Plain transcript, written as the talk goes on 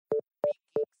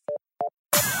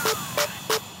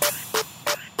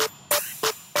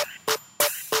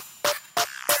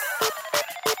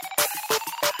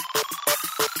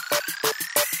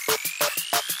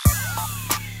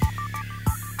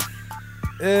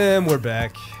And we're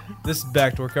back. This is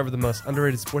Backdoor Cover, the most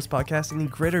underrated sports podcast in the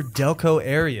greater Delco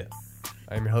area.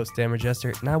 I'm your host, Dan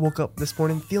Majester, and I woke up this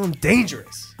morning feeling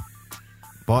dangerous.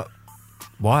 What?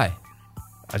 Why?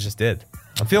 I just did.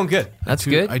 I'm feeling good. That's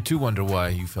good. I too wonder why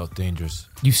you felt dangerous.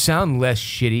 You sound less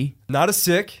shitty. Not as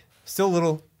sick. Still a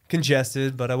little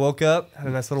congested, but I woke up, had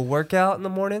a nice little workout in the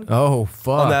morning. Oh,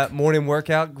 fuck. On that morning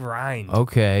workout grind.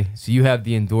 Okay, so you have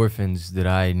the endorphins that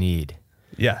I need.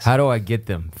 Yes. How do I get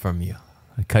them from you?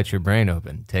 I cut your brain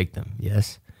open. Take them,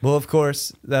 yes? Well, of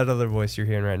course, that other voice you're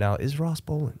hearing right now is Ross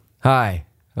Bolin. Hi.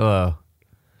 Hello.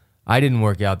 I didn't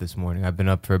work out this morning. I've been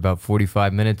up for about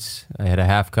 45 minutes. I had a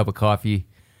half cup of coffee.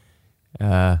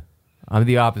 I'm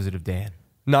the opposite of Dan.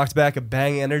 Knocked back a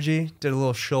Bang Energy, did a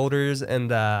little shoulders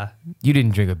and You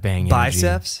didn't drink a Bang Energy.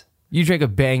 biceps. You drank a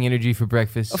Bang Energy for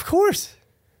breakfast? Of course.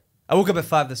 I woke up at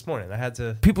 5 this morning. I had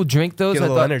to... People drink those? Get a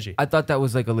little energy. I thought that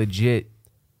was like a legit...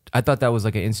 I thought that was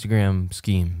like an Instagram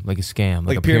scheme, like a scam.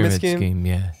 Like a pyramid scheme?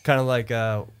 Yeah. Kind of like,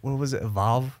 what was it,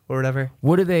 Evolve or whatever?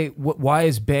 What do they... why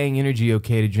is Bang Energy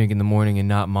okay to drink in the morning and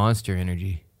not Monster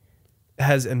Energy? It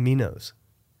has aminos.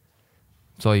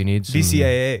 That's all you need?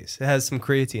 BCAAs. It has some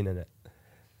creatine in it.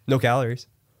 No calories.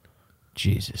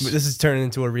 Jesus. But this is turning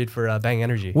into a read for Bang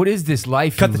Energy. What is this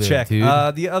life Cut you the live, check.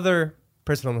 dude? The other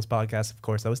person on this podcast, of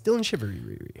course, that was Dylan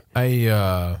Shivery.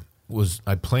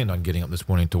 I planned on getting up this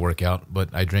morning to work out, but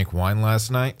I drank wine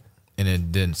last night and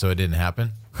it didn't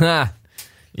happen. Ha!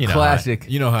 You know Classic.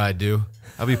 you know how I do.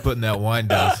 I'll be putting that wine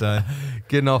down, son.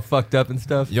 Getting all fucked up and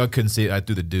stuff? Y'all couldn't see it. I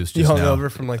threw the deuce You just hung now. over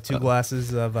from like 2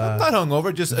 glasses of... I'm not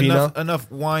hungover, just Vino?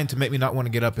 enough wine to make me not want to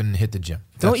get up and hit the gym.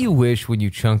 Don't you wish when you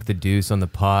chunk the deuce on the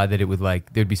pod that it would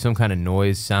like there'd be some kind of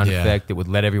noise sound Yeah. effect that would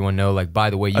let everyone know, like, by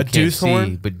the way, you A can't deuce see,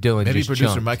 horn? but Dylan Maybe just producer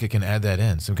chunked. Micah can add that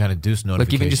in, some kind of deuce Like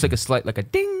notification. even just like a slight, like a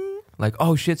ding, like,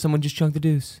 oh shit, someone just chunked the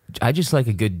deuce. I just like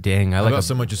a good ding. I How like about a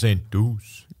someone just saying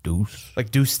deuce? deuce. Like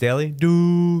Deuce Staley?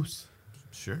 Deuce.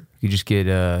 Sure. You just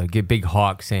get Big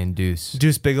Hawk saying deuce,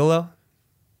 Deuce Bigelow?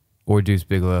 or Deuce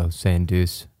Bigelow saying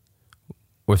deuce,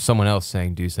 or someone else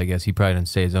saying deuce. I guess he probably doesn't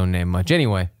say his own name much.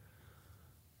 Anyway,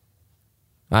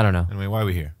 I don't know. Anyway, why are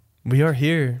we here? We are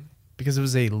here because it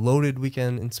was a loaded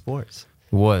weekend in sports.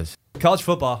 It was. College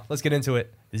football. Let's get into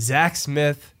it. Zach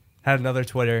Smith had another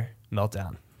Twitter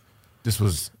meltdown. This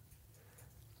was,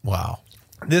 wow.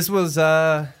 This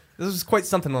was quite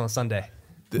something on a Sunday.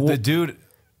 The dude.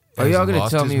 Are has y'all gonna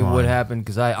lost tell his me what mind. happened?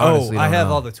 Because I honestly I don't have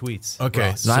know. all the tweets. Okay,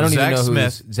 Ross. No, I don't Zach even know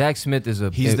Smith, who Zach Smith is.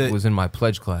 He's the- was in my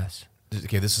pledge class.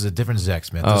 Okay, this is a different Zach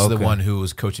Smith. Oh, This is okay. the one who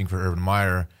was coaching for Urban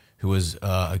Meyer, who was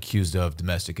accused of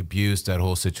domestic abuse, that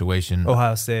whole situation.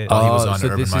 Ohio State. Oh, he was on so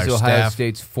Urban this Meyer's is Ohio staff.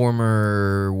 State's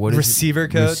former Receiver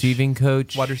coach? receiving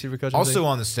coach. Wide receiver coach. Also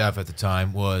on the staff at the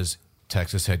time was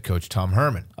Texas head coach Tom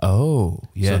Herman. Oh,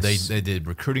 yes. So they did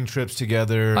recruiting trips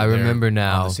together. I They're remember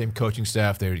now. on the same coaching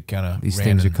staff. They kind of These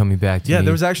things are coming back to me.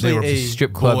 there was actually They were a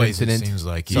strip club boys, it incident. seems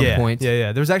like. Some yeah, point.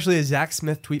 Yeah. There was actually a Zach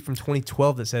Smith tweet from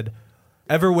 2012 that said,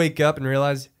 "Ever wake up and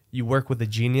realize you work with a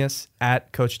genius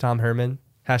at Coach Tom Herman?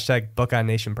 Hashtag Buckeye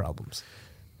Nation problems."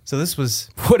 So this was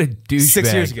What a douchebag.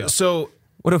 6 years ago. So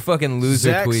What a fucking loser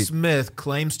Zach tweet. Smith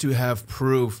claims to have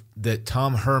proof that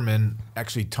Tom Herman,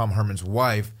 actually Tom Herman's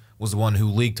wife, was the one who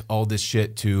leaked all this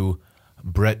shit to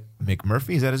Brett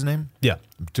McMurphy. Is that his name? Yeah.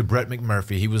 To Brett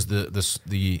McMurphy. He was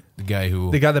the guy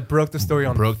who The guy that broke the story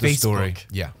on broke Facebook. the story.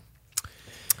 Yeah.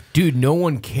 Dude, no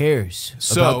one cares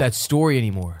So- about that story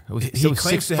anymore. It was, He it was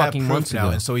claims 6 to have fucking proof months now,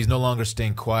 ago. and so he's no longer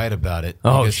staying quiet about it.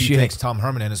 Oh, because shit. he thinks Tom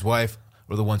Herman and his wife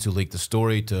were the ones who leaked the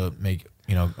story to make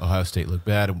Ohio State look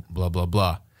bad. And blah blah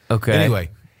blah. Okay. Anyway,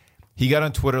 he got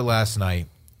on Twitter last night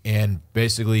and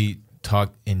basically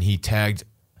talked, and he tagged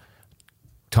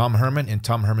Tom Herman and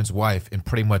Tom Herman's wife in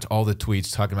pretty much all the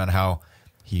tweets, talking about how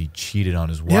he cheated on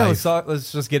his wife. Yeah,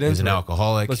 let's just get into He's an it.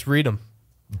 alcoholic. Let's read them.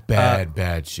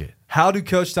 Bad shit. How do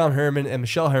Coach Tom Herman and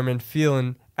Michelle Herman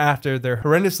feeling after their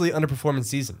horrendously underperforming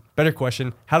season? Better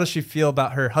question, how does she feel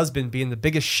about her husband being the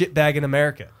biggest shitbag in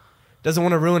America? Doesn't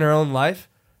want to ruin her own life?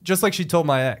 Just like she told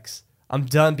my ex. I'm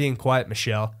done being quiet,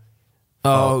 Michelle.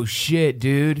 Oh, shit,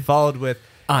 dude. Followed with,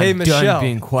 I'm hey, Michelle. done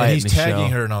being quiet, And he's Michelle.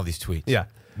 tagging her in all these tweets. Yeah.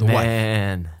 The wife.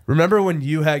 Man. Remember when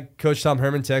you had Coach Tom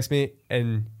Herman text me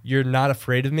and you're not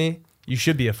afraid of me? You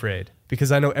should be afraid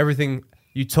because I know everything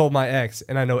you told my ex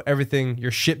and I know everything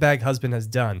your shitbag husband has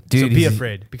done. Dude, so be he's-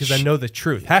 afraid because I know the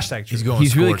truth. Hashtag truth. He's going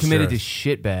He's really scorched committed earth. to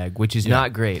shitbag, which is Yeah.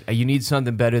 not great. You need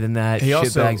something better than that. He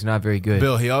also- Shitbag's not very good.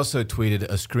 Bill, he also tweeted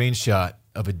a screenshot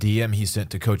of a DM he sent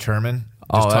to Coach Herman.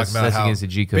 Oh, talking that's how against the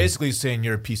G code. basically saying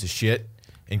you're a piece of shit.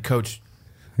 And Coach,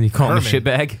 you call him a Herman-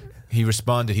 shitbag? he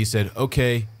responded. He said,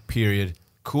 "Okay, period.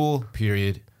 Cool,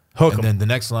 period." Hook and 'em. then the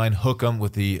next line, hook 'em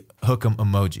with the hook 'em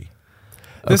emoji.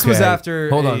 This was Okay. after.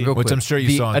 Hold on, real Which quick. I'm sure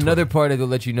you saw on Another Twitter. part that'll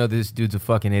let you know this dude's a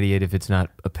fucking idiot if it's not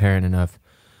apparent enough.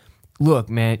 Look,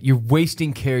 man, you're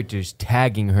wasting characters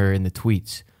tagging her in the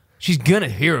tweets. She's gonna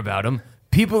hear about them.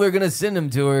 People are gonna send them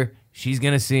to her. She's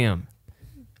gonna see them.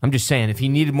 I'm just saying, if he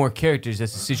needed more characters,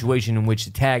 that's a situation in which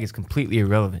the tag is completely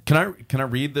irrelevant. Can I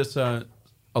read this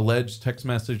alleged text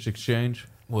message exchange?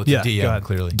 Well, it's Yeah, a go DM, ahead.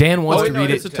 clearly. Dan wants Oh, to no, read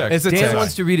it's it. a text. It's a Dan text.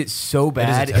 wants to read it so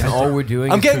bad, text. and all we're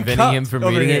doing I'm is getting preventing him cuffed from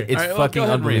over reading here. it. It's All right, well, fucking go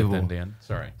ahead and read it unbelievable. then, Dan.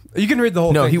 Sorry. You can read the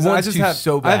whole No, thing. he 'cause wants I just to have,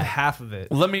 so I have bad. half of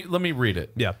it. Let me read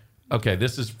it. Yeah. Okay,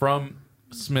 this is from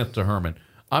Smith to Herman.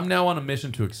 I'm now on a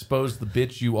mission to expose the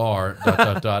bitch you are, ...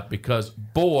 because,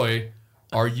 boy,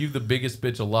 are you the biggest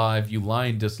bitch alive, you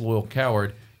lying, disloyal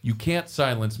coward. You can't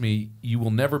silence me. You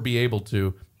will never be able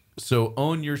to. So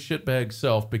own your shitbag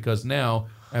self, because now,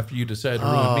 after you decide to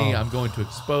ruin me, I'm going to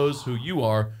expose who you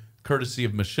are, courtesy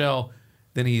of Michelle.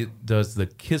 Then he does the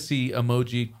kissy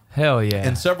emoji. Hell yeah.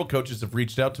 And several coaches have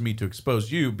reached out to me to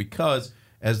expose you because,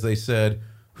 as they said,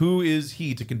 who is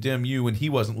he to condemn you when he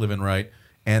wasn't living right?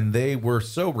 And they were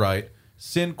so right.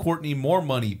 Send Courtney more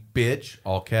money, bitch.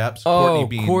 All caps. Oh, Courtney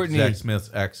being Courtney. Zach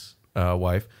Smith's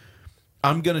ex-wife.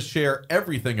 I'm going to share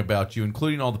everything about you,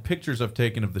 including all the pictures I've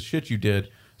taken of the shit you did.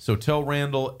 So tell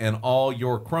Randall and all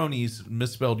your cronies,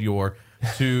 misspelled your,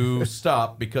 to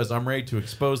stop, because I'm ready to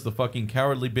expose the fucking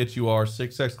cowardly bitch you are.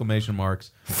 6 exclamation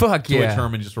marks. Fuck To which yeah.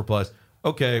 Herman just replies,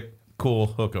 okay, cool,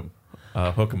 hook 'em.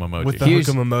 Hook 'em emoji. With the Here's,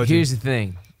 hook 'em emoji. here's the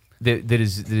thing that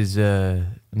is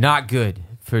not good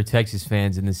for Texas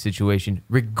fans in this situation,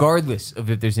 regardless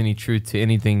of if there's any truth to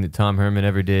anything that Tom Herman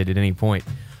ever did at any point.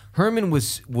 Herman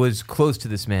was close to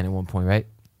this man at one point, right?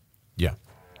 Yeah.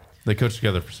 They coached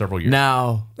together for several years.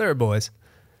 Now, They're boys.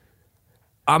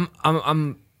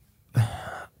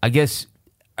 I guess,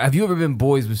 have you ever been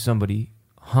boys with somebody,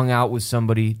 hung out with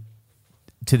somebody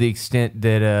to the extent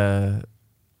that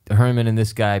Herman and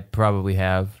this guy probably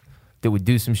have, that would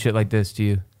do some shit like this to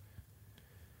you?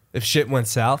 If shit went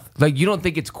south, Like, you don't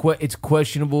think it's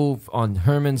questionable on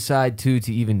Herman's side too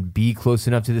to even be close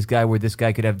enough to this guy where this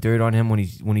guy could have dirt on him when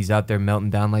he's out there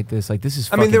melting down like this? Like, this is.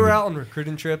 I mean, they fucking- were out on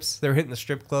recruiting trips. They were hitting the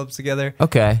strip clubs together.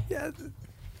 Okay. Yeah,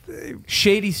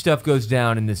 Shady stuff goes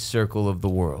down in this circle of the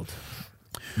world,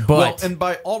 but Well, and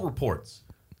by all reports,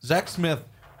 Zach Smith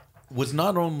was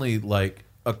not only like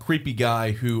a creepy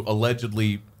guy who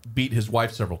allegedly beat his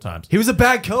wife several times. he was a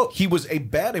bad coach. He was a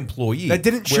bad employee That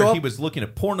didn't where show up- he was looking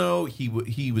at porno.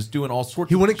 He was doing all sorts.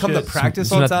 He of wouldn't come to shit. practice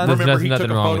There's on time. nothing- Remember, he nothing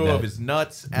took a wrong with photo that. of his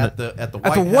nuts at the At the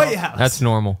White House. that's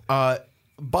normal.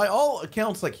 By all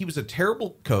accounts, like he was a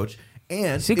terrible coach,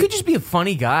 and So he could just be a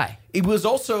funny guy. He was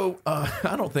also,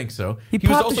 I don't think so. He He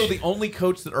was popped the also the only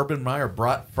coach that Urban Meyer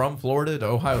brought from Florida to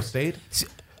Ohio State.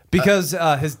 Because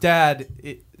his dad,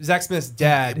 Zach Smith's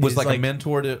dad, Was is like a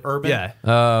mentor to Urban. Yeah.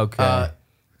 Okay.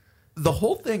 The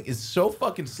whole thing is so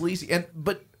fucking sleazy.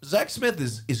 But Zach Smith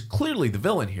is clearly the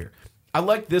villain here. I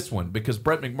like this one because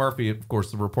Brett McMurphy, of course,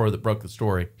 the reporter that broke the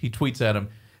story, he tweets at him,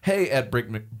 "Hey, at Brett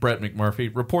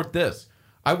McMurphy, report this.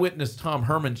 I witnessed Tom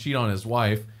Herman cheat on his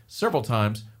wife several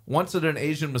times, once at an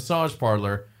Asian massage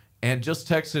parlor, and just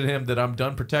texted him that I'm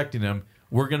done protecting him.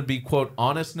 We're going to be, quote,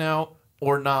 honest now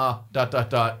or nah, ...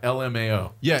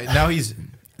 LMAO. Yeah, now he's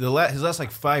his last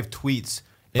like 5 tweets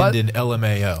But- end in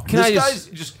LMAO. Can I This just-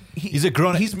 guy's just... He's a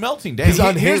grown. He's melting down. He's Here's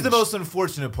unhinged. the most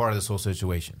unfortunate part of this whole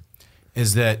situation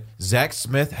is that Zach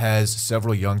Smith has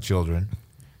several young children.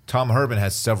 Tom Herman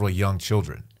has several young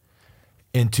children.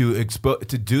 And to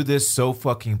do this so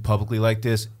fucking publicly like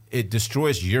this, it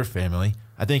destroys your family.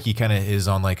 I think he kind of is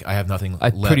on like I have nothing.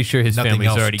 I'm pretty sure his nothing family's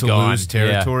else already to gone. lose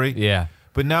territory. Yeah.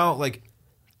 But now, like,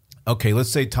 okay, let's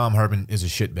say Tom Herman is a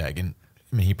shitbag, and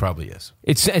I mean he probably is.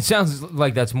 It sounds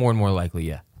like that's more and more likely.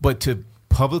 Yeah. But to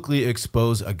publicly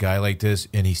expose a guy like this,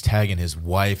 and he's tagging his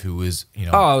wife, who is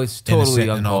Oh, it's totally innocent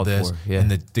and all uncalled this, for, yeah.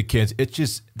 and the kids. It's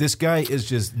just this guy is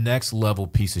just next level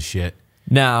piece of shit.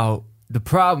 Now the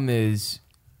problem is,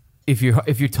 if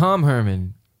you're Tom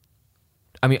Herman,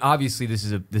 I mean, obviously this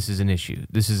is an issue.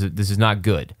 This is not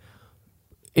good.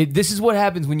 This is what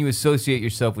happens when you associate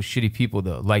yourself with shitty people,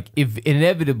 though. Like, if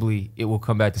inevitably it will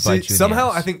come back to See, bite you. in the somehow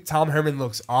ass. I think Tom Herman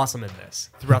looks awesome in this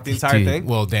throughout the entire Dude, thing.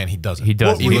 Well, Dan, he doesn't. He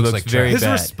does. Well, He he looks like very His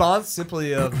bad. response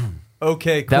simply of,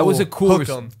 okay, cool, That was a cool, hook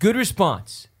 'em, good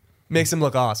response, makes him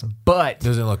look awesome. but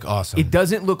Doesn't look awesome. it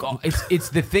doesn't look. It's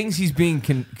the things he's being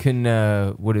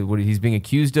what he's being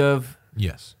accused of.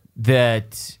 Yes.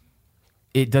 That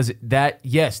it does that.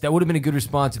 Yes, that would have been a good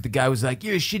response if the guy was like,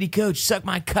 "You're a shitty coach, suck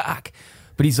my cock,"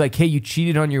 but he's like, "Hey, you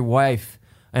cheated on your wife,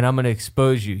 and I'm going to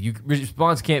expose you." Your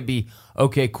response can't be,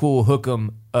 "Okay, cool, hook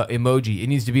 'em emoji." It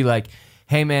needs to be like,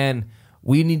 "Hey, man,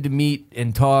 we need to meet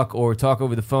and talk or talk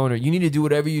over the phone, or you need to do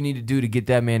whatever you need to do to get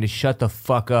that man to shut the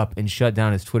fuck up and shut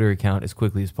down his Twitter account as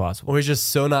quickly as possible. Or he's just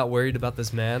so not worried about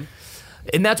this man.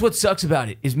 And that's what sucks about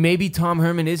it, is maybe Tom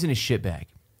Herman isn't a shitbag,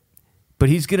 but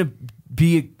he's going to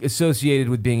be associated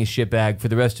with being a shitbag for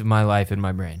the rest of my life in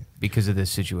my brain because of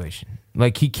this situation.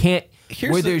 Like, he can't,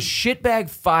 where there's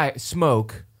shitbag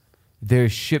smoke,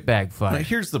 there's shitbag fire. Now,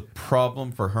 here's the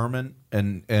problem for Herman,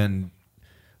 and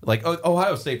like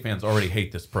Ohio State fans already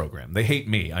hate this program. They hate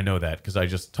me. I know that because I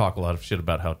just talk a lot of shit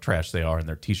about how trash they are and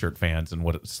their T-shirt fans and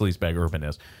what sleazebag Urban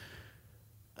is.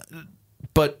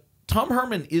 But Tom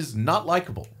Herman is not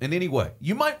likable in any way.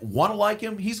 You might want to like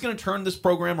him. He's going to turn this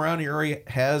program around. He already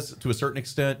has to a certain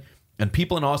extent, and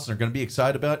people in Austin are going to be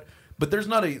excited about it. But there's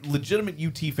not a legitimate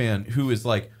UT fan who is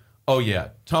like, oh yeah,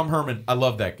 Tom Herman, I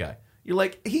love that guy. You're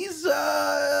like, he's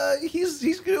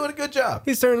doing a good job.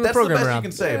 He's turning the program That's the best around. you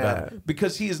can say about it,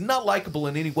 because he is not likable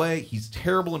in any way. He's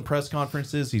terrible in press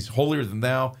conferences. He's holier than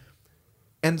thou,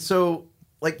 and so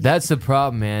like That's the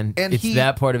problem, man. And it's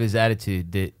that part of his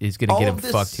attitude that is going to get him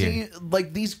fucked here.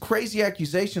 Like these crazy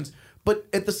accusations, but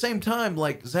at the same time,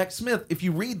 like Zach Smith, if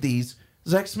you read these,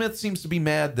 Zach Smith seems to be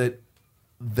mad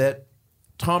that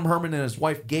Tom Herman and his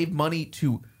wife gave money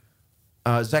to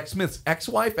Zach Smith's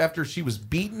ex-wife after she was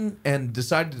beaten and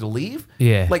decided to leave.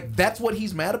 Yeah. Like, that's what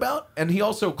he's mad about. And he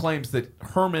also claims that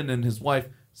Herman and his wife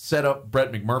set up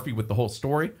Brett McMurphy with the whole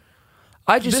story.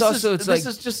 This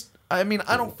is just, I mean,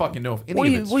 I don't fucking know if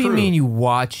any of it's what do you true. mean you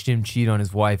watched him cheat on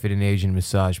his wife at an Asian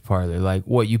massage parlor? Like,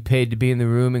 what, you paid to be in the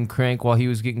room and crank while he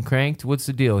was getting cranked? What's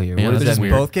the deal here? Yeah, What does They're that just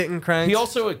mean? both getting cranked. He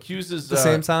also accuses the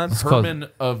same time? It's Herman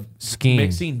of skiing.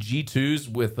 mixing G2s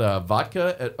with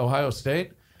vodka at Ohio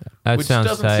State, That which sounds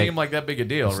doesn't tight. seem like that big a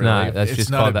deal, It's really. not. That's It's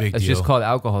just not called a big that's just deal. called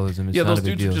alcoholism. It's Yeah, not those a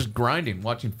big dudes deal. are just grinding,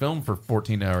 watching film for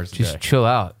 14 hours a day. Just chill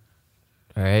out.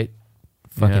 All right?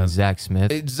 Fucking Yeah. Zach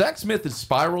Smith. Zach Smith is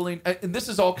spiraling, and this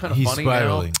is all kind of He's funny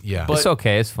spiraling, now. yeah. But It's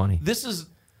okay. It's funny. this is,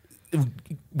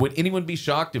 would anyone be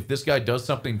shocked if this guy does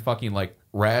something fucking like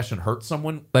rash and hurts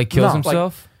someone? Like kills No.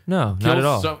 himself? No, not Kills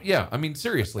at all. yeah, I mean,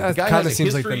 seriously. The That guy kind has of a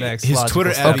seems like history. the next His logical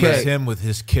Twitter step. ad Okay. is him with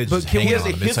his kids But just can He hanging has a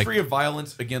on him. It's history like, of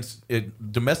violence against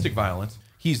domestic violence.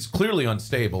 He's clearly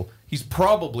unstable. He's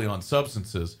probably on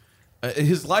substances.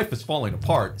 His life is falling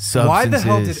apart. Why the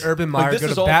hell did Substances. Urban Meyer Like, this go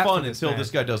is to all bat fun for this until man?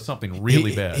 this guy does something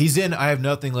really bad. He's in I have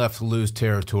nothing left to lose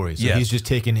territory. So Yes. he's just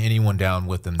taking anyone down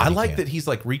with him. I he like can. that he's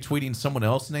like retweeting someone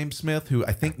else named Smith, who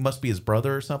I think must be his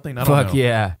brother or something. I don't know. Fuck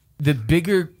yeah. The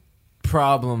bigger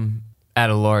problem at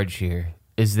a large here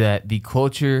is that the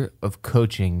culture of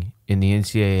coaching in the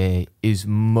NCAA is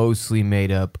mostly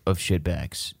made up of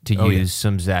shitbags, to Oh, use yeah.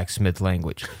 some Zach Smith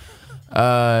language.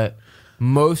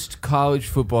 Most college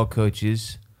football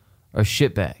coaches are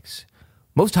shitbags.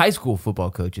 Most high school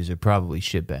football coaches are probably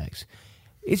shitbags.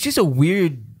 It's just a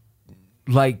weird,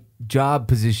 like, job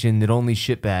position that only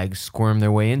shitbags squirm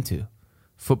their way into.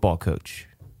 Football coach,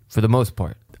 for the most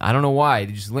part. I don't know why.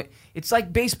 It's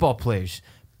like baseball players.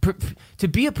 To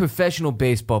be a professional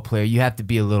baseball player, you have to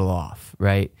be a little off,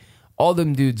 right? All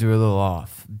them dudes are a little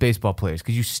off, baseball players,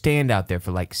 because you stand out there for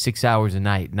like 6 hours a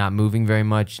night, not moving very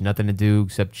much, nothing to do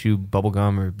except chew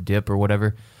bubblegum or dip or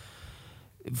whatever.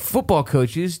 Football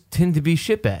coaches tend to be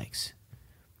shitbags.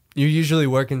 You're usually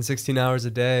working 16 hours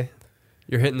a day.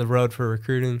 You're hitting the road for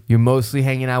recruiting. You're mostly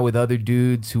hanging out with other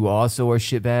dudes who also are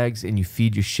shitbags, and you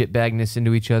feed your shitbagness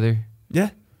into each other. Yeah.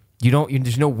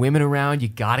 There's no women around. You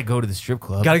got to go to the strip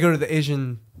club. Got to go to the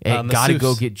Asian Got to go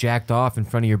masseuse. get jacked off in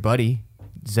front of your buddy,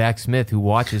 Zach Smith, who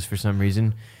watches for some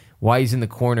reason. Why he's in the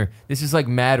corner. This is like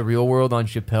Mad Real World on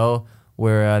Chappelle,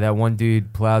 where that one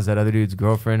dude plows that other dude's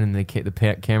girlfriend, and the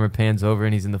camera pans over,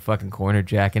 and he's in the fucking corner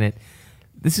jacking it.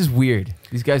 This is weird.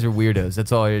 These guys are weirdos.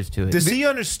 That's all there is to it. Does he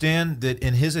understand that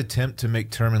in his attempt to make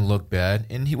Turman look bad,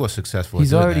 and he was successful at He's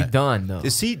doing already that, done, though.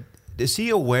 Is he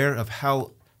aware of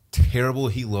how terrible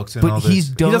he looks in all But this? he's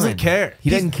done. He doesn't care. He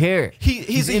doesn't care.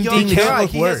 He's a emptying young the guy. look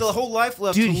He has worse. a whole life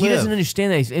left Dude, to he live. doesn't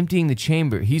understand that. He's emptying the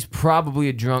chamber. He's probably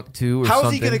a drunk, too, or How something.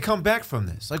 is he going to come back from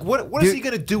this? Like, what is Dude, he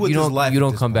going to do with you his don't- life? you at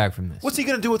don't this come point? back from this. What's he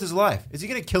going to do with his life? Is he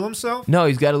going to kill himself? No,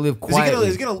 he's got to live quietly.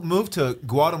 Is he going to move to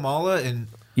Guatemala and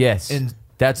Yes, and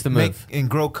that's the make move. and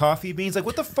grow coffee beans? Like,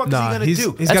 what the fuck Nah, is he going he's to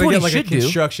do? He's That's got to what get he like a should do.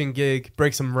 construction gig,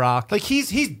 break some rock. Like, he's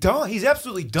done. He's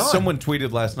absolutely done. Someone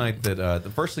tweeted last night that the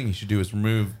first thing he should do is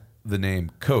remove the name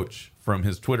Coach from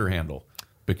his Twitter handle,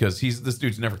 because this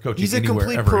dude's never coaching He's a anywhere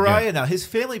complete ever pariah again. now. His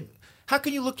family. How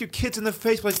can you look your kids in the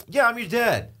face like, yeah, I'm your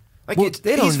dad? Like, Well,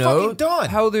 they don't he's know fucking done.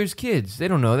 how there's kids. They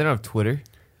don't know. They don't have Twitter.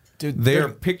 Dude, They're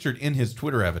pictured in his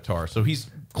Twitter avatar, so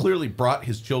he's clearly brought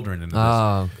his children into this.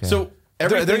 Oh, okay. So they're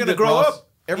everything going to that grow Ross- up.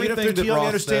 Even Everything if they're that too young to Ross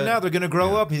understand said- now, they're going to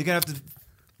grow up. He's going to have to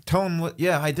Tell him what.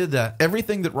 Yeah, I did that.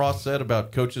 Everything that Ross said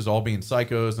about coaches all being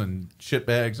psychos and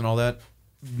shitbags and all that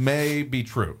may be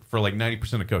true for like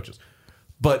 90% of coaches.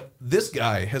 But this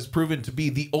guy has proven to be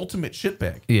the ultimate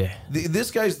shitbag. Yeah.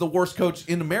 This guy's the worst coach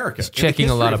in America. He's in the checking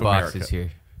a lot history of America. boxes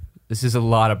here. This is a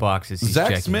lot of boxes he's Zach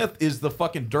checking. Smith is the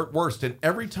fucking dirt worst, and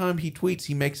every time he tweets,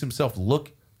 he makes himself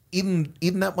look even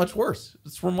that much worse.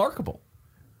 It's remarkable.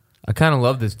 I kind of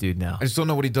love this dude now. I just don't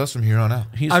know what he does from here on out.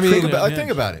 He's I mean, think about, truly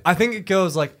think about it. I think it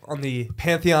goes like on the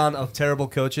pantheon of terrible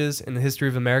coaches in the history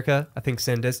of America. I think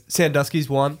Sandusky's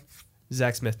one,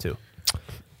 Zach Smith two.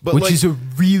 But Which like, is a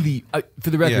really, for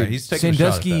the record, he's taking a shot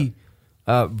at Sandusky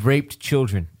raped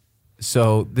children.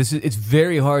 So it's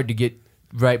very hard to get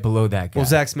right below that guy. Well,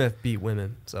 Zach Smith beat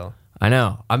women, so I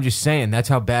know. I'm just saying that's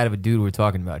how bad of a dude we're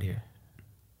talking about here.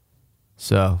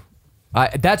 So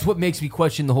that's what makes me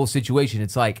question the whole situation.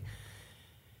 It's like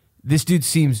this dude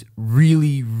seems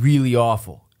really, really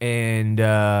awful. And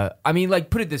I mean, like,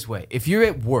 put it this way. If you're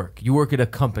at work, you work at a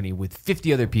company with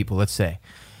 50 other people, let's say,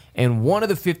 and one of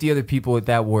the 50 other people at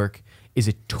that work is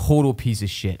a total piece of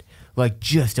shit. Like,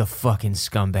 just a fucking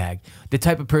scumbag. The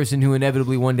type of person who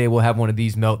inevitably one day will have one of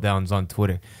these meltdowns on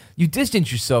Twitter. You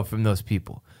distance yourself from those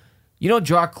people. You don't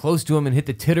draw close to them and hit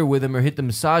the titter with them or hit the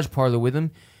massage parlor with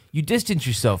them. You distance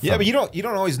yourself from yeah, but them. you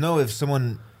don't always know if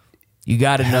someone You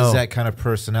got to has know. that kind of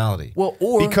personality. Well,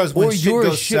 or when shit you're a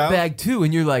goes south, shitbag too,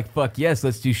 and you're like, fuck yes,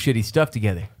 let's do shitty stuff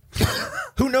together.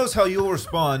 who knows how you'll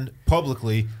respond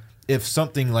publicly if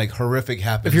something like horrific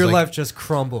happens? if your like, life just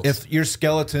crumbles. if your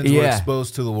skeletons were Yeah.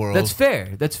 exposed to the world. That's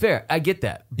fair. That's fair. I get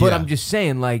that. But Yeah. I'm just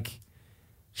saying, like,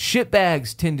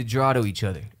 shitbags tend to draw to each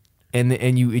other.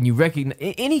 And you recognize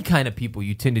any kind of people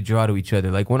you tend to draw to each other.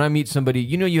 Like when I meet somebody,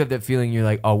 you have that feeling. You're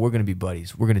like, oh, we're gonna be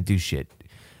buddies. We're gonna do shit.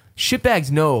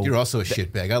 Shitbags know You're also a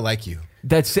shitbag. I like you.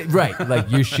 that's it, right. Like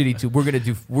you're shitty too. We're gonna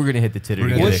hit the titter We're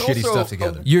gonna together. do Well, shitty also, stuff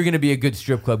together. You're gonna be a good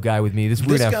strip club guy with me. We're This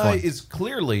gonna have guy fun. is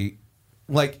clearly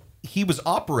like he was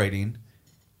operating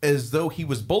as though he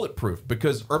was bulletproof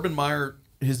because Urban Meyer,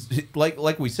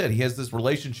 like we said, he has this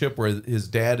relationship where his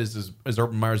dad is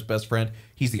Urban Meyer's best friend.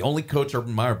 He's the only coach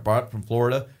Urban Meyer brought from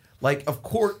Florida. Like, of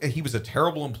course, he was a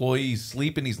terrible employee. He's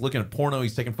sleeping. He's looking at porno.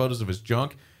 He's taking photos of his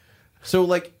junk. So,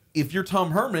 like, if you're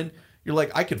Tom Herman, you're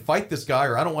like, I could fight this guy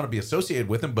or I don't want to be associated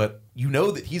with him, but you know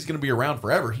that he's going to be around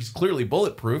forever. He's clearly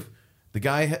bulletproof.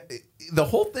 The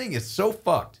whole thing is so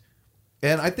fucked.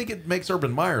 And I think it makes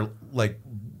Urban Meyer, like,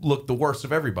 look the worst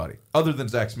of everybody, other than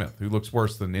Zach Smith, who looks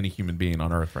worse than any human being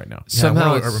on earth right now. Yeah, I wonder Somehow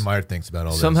what it's- Urban Meyer thinks about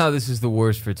all Somehow this is the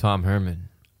worst for Tom Herman.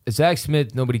 Zach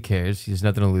Smith, nobody cares. He has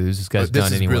nothing to lose. This guy's this. But this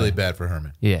done is anyway. really bad for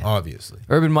Herman. Yeah. Obviously.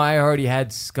 Urban Meyer already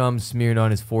had scum smeared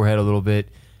on his forehead a little bit.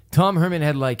 Tom Herman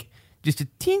had like just a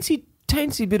teensy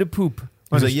bit of poop He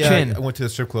on was his like, chin. I went to the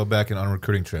strip club back on a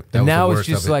recruiting trip. That And was the now it's worst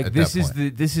just of it like at this that is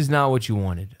point. this is not what you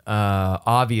wanted.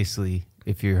 Obviously,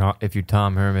 if you're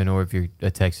Tom Herman or if you're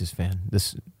a Texas fan,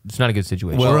 it's not a good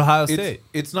situation. Or Ohio it's, State.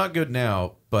 It's not good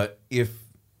now, but if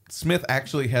Smith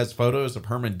actually has photos of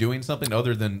Herman doing something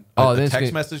other than a then it's text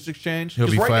gonna- message exchange, He'll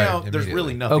because be right fired now there's immediately.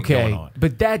 really nothing okay, going on.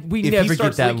 but that we If he never get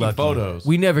starts that leaking lucky. photos-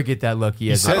 We never get that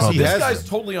lucky as a says he public. This has guy's them.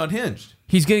 totally unhinged.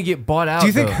 He's gonna get bought out. Do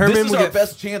you think though. Herman This is will our get-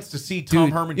 best chance to see Tom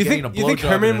Dude, Herman You getting think a you think blowjob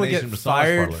Herman in will an get Asian massage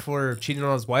fired parlor. for cheating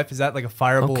on his wife? Is that like a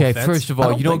fireable Okay, offense? first of I all,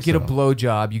 don't you don't think get a so.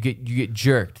 blowjob. You get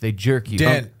jerked. They jerk you.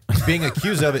 Dan, being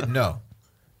accused of it, no.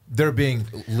 There being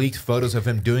leaked photos of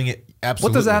him doing it,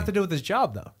 absolutely. What does that have to do with his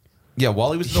job, though? Yeah,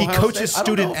 while he was in He Ohio coaches State, I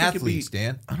don't know student if it could be- athletes,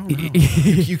 Dan. I don't know.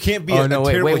 You can't be Oh a no!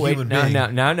 Wait, terrible wait, wait! human Now,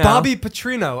 being. now. Bobby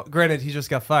Petrino. Granted, he just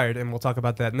got fired, and we'll talk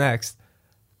about that next.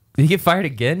 Did he get fired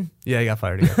again? Yeah, he got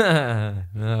fired again.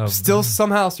 No. Still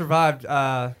somehow survived,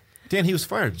 Dan, he was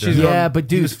fired. Yeah, but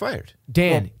dude, he was fired.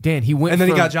 Dan, he went, and then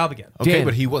he from- got a job again. Okay, Dan,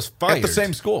 but he was fired At the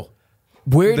same school.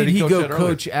 Where that did he he coached go at earlier.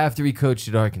 coach after he coached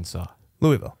at Arkansas?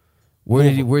 Louisville.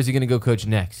 Where's he going to go coach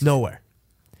next? Nowhere.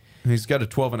 He's got a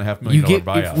 $12.5 You million get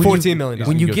buyout. when $14 you- million.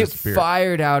 When He you can go get disappear.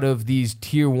 fired out of these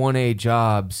tier 1A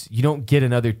jobs, you don't get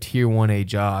another tier 1A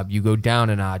job. You go down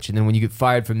a notch, and then when you get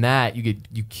fired from that, you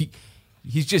keep.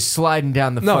 He's just sliding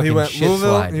down the No, fucking he went shit Louisville,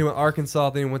 slide. he went Arkansas,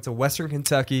 then he went to Western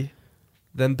Kentucky,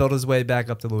 then built his way back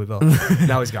up to Louisville.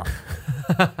 Now he's gone.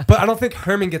 But I don't think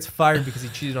Herman gets fired because he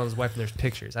cheated on his wife and there's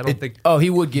pictures. I don't think. Oh, he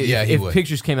would get. Yeah, he if would.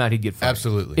 pictures came out, he'd get fired.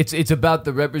 Absolutely. It's about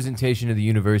the representation of the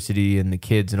university and the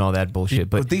kids and all that bullshit.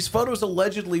 But But these photos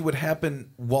allegedly would happen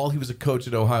while he was a coach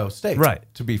at Ohio State. Right.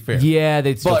 To be fair. yeah,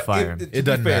 they'd still But fire him. to It be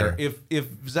doesn't fair, matter. if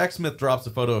Zach Smith drops a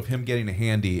photo of him getting a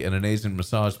handy in an Asian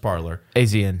massage parlor,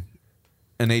 AZN.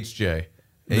 an HJ,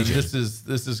 then this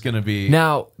is going to be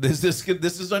Now- This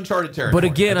is uncharted territory. But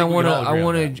again, I think we want to can all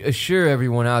agree on that. assure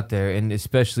everyone out there, and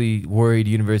especially worried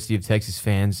University of Texas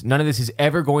fans, none of this is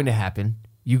ever going to happen.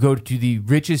 You go to the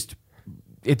richest.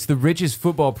 It's the richest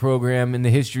football program in the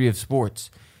history of sports.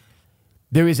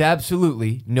 There is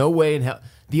absolutely no way in hell.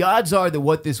 The odds are that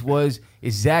what this was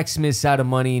is Zach Smith's out of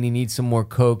money and he needs some more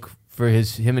coke for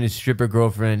him and his stripper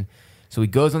girlfriend. So he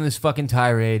goes on this fucking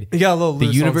tirade. He got a little The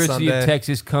loose University on of Sunday.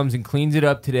 Texas comes and cleans it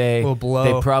up today. Little blow.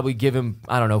 They probably give him,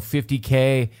 I don't know,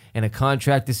 $50K and a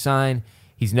contract to sign.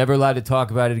 He's never allowed to talk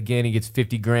about it again. He gets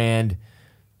 $50,000.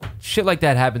 Shit like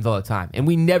that happens all the time. And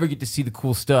we never get to see the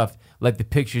cool stuff like the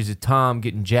pictures of Tom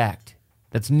getting jacked.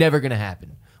 That's never going to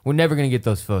happen. We're never going to get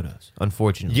those photos,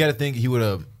 unfortunately. You got to think he would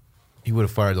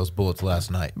have fired those bullets last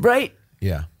night. Right?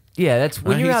 Yeah. Yeah, that's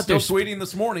when He's you're out still there. tweeting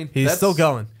this morning. He's still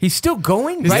going. He's still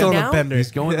going He's right still on now? a bender. He's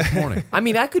going this morning. I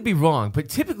mean, I could be wrong, but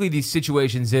typically these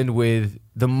situations end with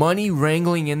the money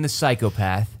wrangling in the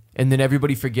psychopath, and then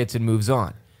everybody forgets and moves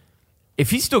on. If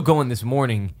he's still going this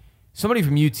morning, somebody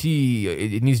from UT,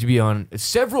 it needs to be on.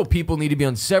 Several people need to be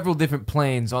on several different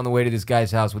planes on the way to this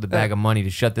guy's house with a bag of money to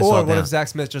shut this Or all what down. if Zach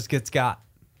Smith just gets got?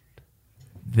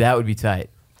 That would be tight.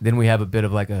 Then we have a bit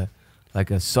of like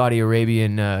a Saudi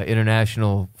Arabian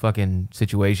international fucking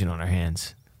situation on our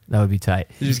hands. That would be tight.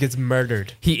 He just gets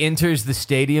murdered. He enters the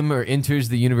stadium or enters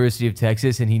the University of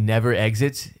Texas and he never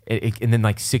exits. And then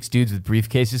like 6 dudes with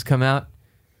briefcases come out.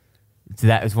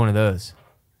 That was one of those.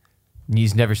 And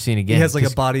he's never seen again. He has like a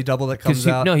body double that comes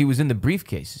out. No, he was in the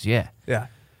briefcases. Yeah. Yeah.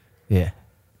 Yeah.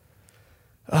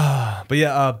 But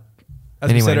yeah, as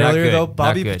we Anyway, said not earlier, good. though, Not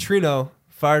Bobby good. Petrino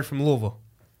fired from Louisville.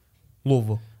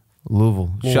 Louisville.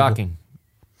 Louisville. Shocking.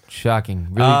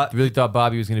 Uh, Really thought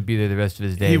Bobby was going to be there the rest of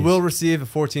his days. He will receive a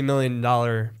 $14 million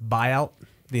buyout,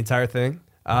 the entire thing.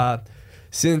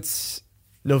 Since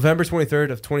November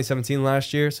 23rd of 2017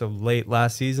 last year, so late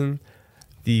last season,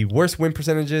 the worst win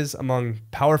percentages among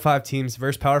Power 5 teams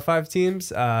versus Power 5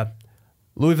 teams,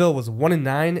 Louisville was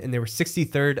 1-9, and they were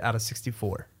 63rd out of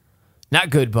 64. Not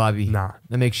good, Bobby. Nah.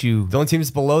 That makes you... The only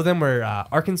teams below them were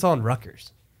Arkansas and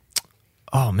Rutgers.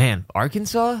 Oh, man.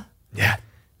 Arkansas? Yeah.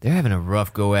 They're having a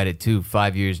rough go at it, too.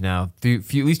 5 years now.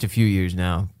 At least a few years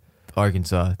now.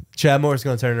 Arkansas. Chad Moore's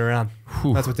going to turn it around.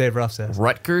 Whew. That's what Dave Ruff says.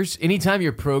 Rutgers? Anytime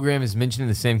your program is mentioned in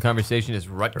the same conversation as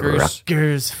Rutgers,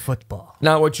 Rutgers football.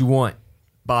 not what you want,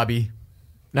 Bobby.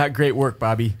 Not great work,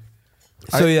 Bobby.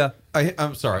 So, yeah.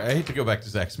 I'm sorry. I hate to go back to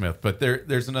Zach Smith, but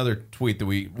there's another tweet that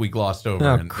we glossed over,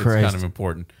 Oh, and Christ. it's kind of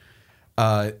important.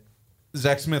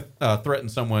 Zach Smith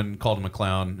threatened someone, called him a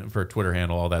clown for a Twitter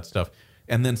handle, all that stuff.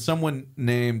 And then someone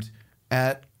named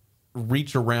at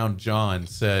Reach Around John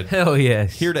said, Hell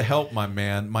yes. "Here to help, my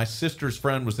man. My sister's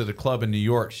friend was at a club in New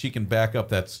York. She can back up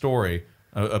that story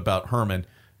about Herman."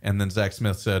 And then Zach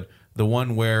Smith said, "The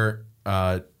one where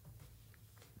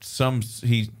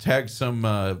he tagged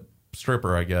some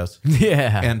stripper, I guess."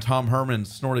 Yeah. And Tom Herman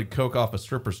snorted coke off a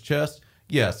stripper's chest.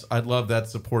 Yes, I'd love that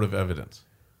supportive evidence.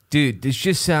 Dude, this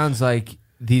just sounds like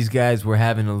these guys were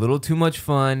having a little too much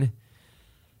fun.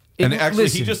 And actually,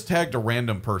 listen, he just tagged a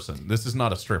random person. This is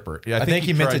not a stripper. I think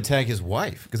he meant to tried- tag his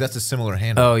wife because that's a similar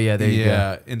handle. Oh, yeah, there you go.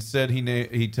 Yeah. Instead,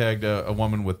 he tagged a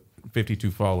woman with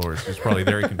 52 followers. Who's probably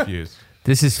very confused.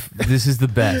 This is the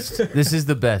best. This is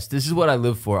the best. This is what I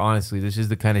live for, honestly. This is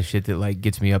the kind of shit that like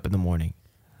gets me up in the morning.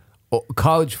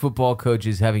 College football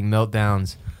coaches having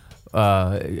meltdowns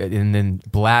and then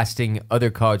blasting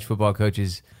other college football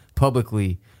coaches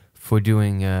publicly for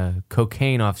doing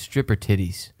cocaine off stripper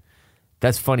titties.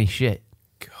 That's funny shit.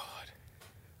 God.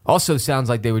 Also sounds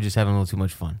like they were just having a little too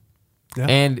much fun. Yeah.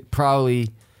 And probably...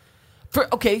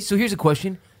 Okay, so here's a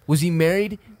question. Was he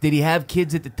married? Did he have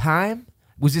kids at the time?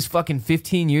 Was this fucking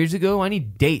 15 years ago? I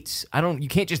need dates. You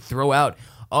can't just throw out,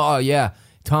 oh yeah,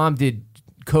 Tom did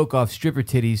coke off stripper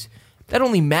titties. That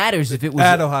only matters if it was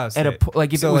At Ohio State. if it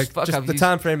was just the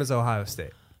time frame is Ohio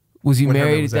State. Was he when Herman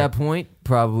married was at that there. point?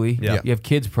 Probably. Yeah. You have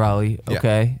kids probably. Yeah.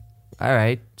 Okay. All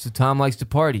right. So Tom likes to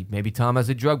party. Maybe Tom has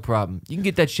a drug problem. You can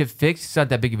get that shit fixed. It's not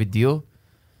that big of a deal.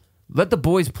 Let the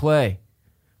boys play.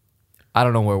 I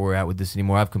don't know where we're at with this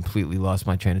anymore. I've completely lost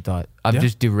my train of thought. I'm Yeah.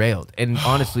 just derailed. And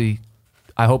honestly,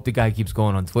 I hope the guy keeps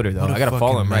going on Twitter, though. What a I got to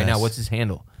follow fucking him right now. mess. What's his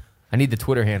handle? I need the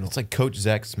Twitter handle. It's like Coach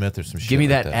Zach Smith or some shit. Give me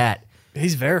like that at.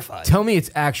 He's verified. Tell me it's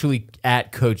actually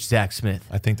at Coach Zach Smith.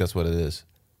 I think that's what it is.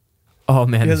 Oh,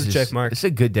 man. He has this a is- check mark. It's a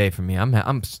good day for me.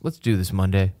 Let's do this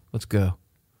Monday. Let's go.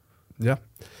 Yeah.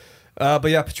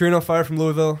 But yeah, Petrino fired from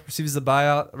Louisville, receives the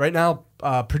buyout. Right now,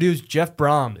 Purdue's Jeff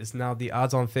Brom is now the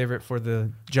odds-on favorite for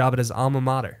the job at his alma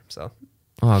mater. So,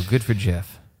 Oh, good for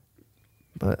Jeff.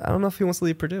 but I don't know if he wants to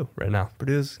leave Purdue right now.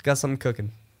 Purdue's got something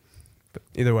cooking. But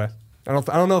either way, I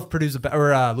don't know if Purdue's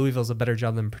Louisville's a better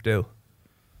job than Purdue,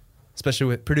 especially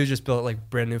with Purdue just built like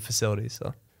brand new facilities.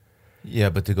 So Yeah,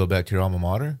 but to go back to your alma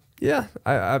mater? Yeah,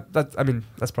 I mean,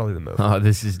 that's probably the move. Oh,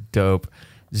 this is dope.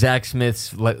 Zach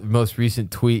Smith's most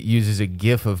recent tweet uses a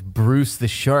gif of Bruce the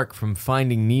shark from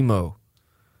Finding Nemo,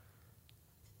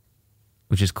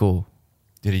 which is cool.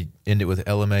 Did he end it with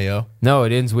LMAO? No,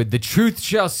 it ends with "The truth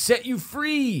shall set you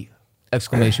free!"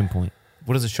 Exclamation point.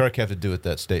 What does a shark have to do with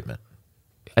that statement?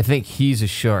 I think he's a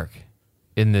shark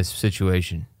in this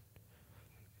situation.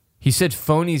 He said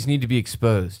phonies need to be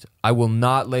exposed. I will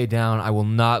not lay down. I will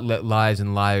not let lies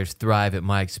and liars thrive at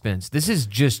my expense. It's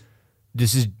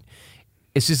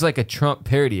just like a Trump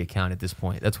parody account at this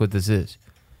point. That's what this is.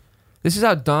 This is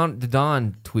how the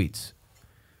Don tweets.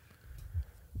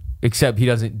 Except he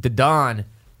doesn't. The Don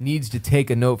needs to take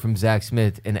a note from Zach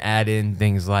Smith and add in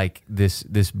things like this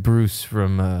Bruce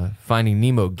from Finding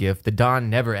Nemo gif. The Don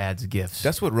never adds gifs.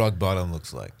 That's what rock bottom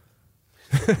looks like.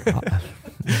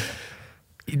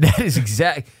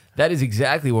 That is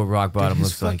exactly what rock bottom Dude,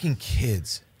 looks like. His fucking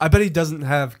kids. I bet he doesn't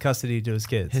have custody to his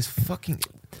kids. His fucking.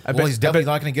 I Well, bet- he's definitely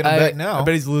I not going to get him back now. I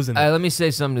bet he's losing. Let me say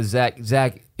something to Zach.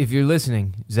 Zach, if you're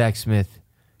listening, Zach Smith,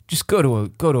 just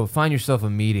find yourself a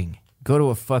meeting. Go to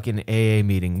a fucking AA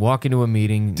meeting. Walk into a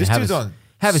meeting. And This have dude's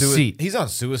have a seat. He's on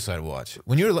suicide watch.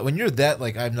 When you're that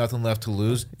like I have nothing left to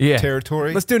lose Yeah.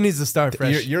 territory, This dude needs to start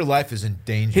fresh. your life is in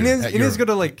danger. He needs at to go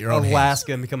to like your own hands.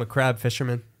 Alaska and become a crab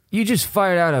fisherman. You just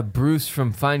fired out a Bruce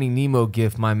from Finding Nemo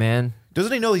gif, my man.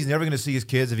 Doesn't he know he's never going to see his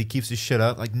kids if he keeps his shit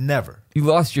up? Like never. You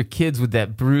lost your kids with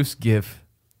that Bruce gif.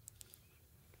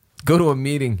 Go to a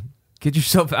meeting. Get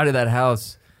yourself out of that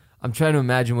house. I'm trying to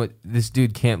imagine what this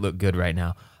dude can't look good right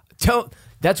now.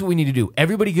 That's what we need to do.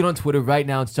 Everybody get on Twitter right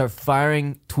now and start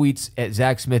firing tweets at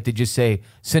Zach Smith that just say,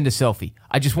 send a selfie.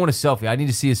 I just want a selfie. I need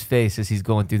to see his face as he's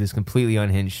going through this completely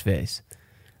unhinged phase.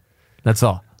 That's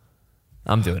all.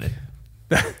 I'm doing it.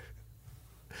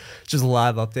 Just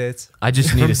live updates. I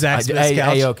just need From a Zach Smith's hey,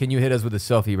 couch. yo, can you hit us with a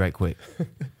selfie right quick?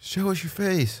 Show us your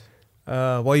face.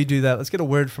 While you do that, let's get a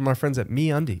word from our friends at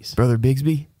MeUndies. Brother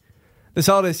Bigsby? This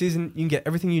holiday season, you can get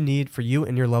everything you need for you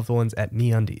and your loved ones at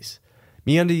MeUndies.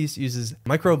 MeUndies uses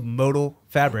micromodal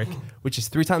fabric, which is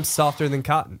 3 times softer than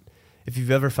cotton. If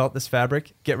you've ever felt this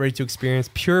fabric, get ready to experience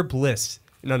pure bliss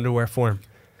in underwear form.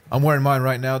 I'm wearing mine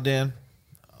right now, Dan.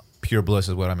 Pure bliss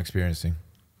is what I'm experiencing.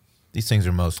 These things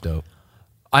are most dope.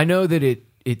 I know that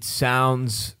it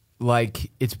sounds like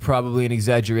it's probably an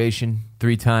exaggeration.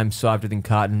 3 times softer than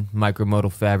cotton,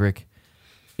 micromodal fabric.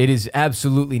 It is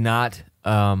absolutely not.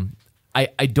 I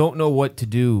don't know what to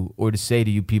do or to say to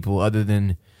you people other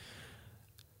than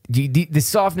the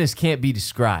softness can't be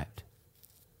described.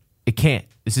 It can't.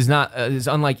 This is not. It's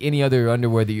unlike any other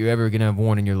underwear that you're ever gonna have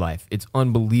worn in your life. It's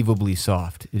unbelievably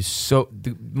soft. It's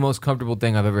the most comfortable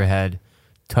thing I've ever had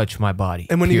touch my body.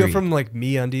 And when you go period. from like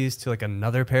MeUndies to like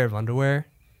another pair of underwear,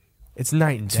 it's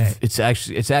night and day. It's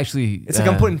actually It's like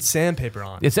I'm putting sandpaper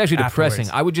on. It's actually afterwards.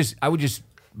 depressing. I would just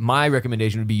my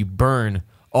recommendation would be you burn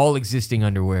all existing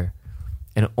underwear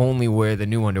and only wear the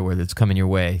new underwear that's coming your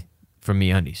way from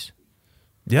MeUndies.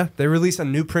 Yeah, they release a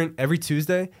new print every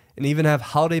Tuesday and even have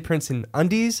holiday prints in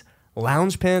undies,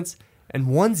 lounge pants, and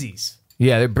onesies.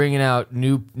 Yeah, they're bringing out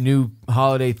new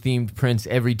holiday themed prints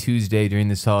every Tuesday during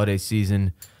this holiday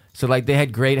season. So like they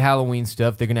had great Halloween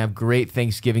stuff, they're gonna have great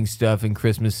Thanksgiving stuff and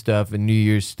Christmas stuff and New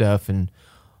Year's stuff and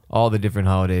all the different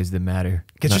holidays that matter.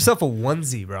 Get yourself a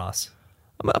onesie, Ross.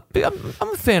 I'm a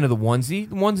fan of the onesie.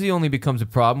 The onesie only becomes a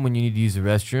problem when you need to use the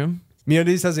restroom.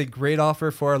 MeUndies has a great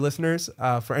offer for our listeners.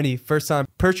 For any first-time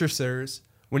purchasers,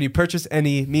 when you purchase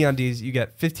any MeUndies, you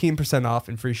get 15% off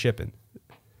and free shipping.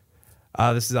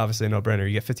 This is obviously a no-brainer.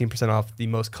 You get 15% off the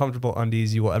most comfortable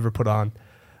undies you will ever put on.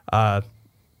 100%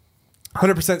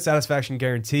 satisfaction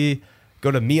guarantee.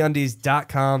 Go to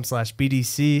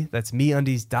MeUndies.com/BDC. That's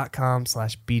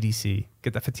MeUndies.com/BDC.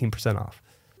 Get that 15% off.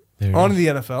 On to the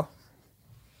NFL.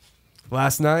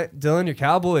 Last night, Dylan, your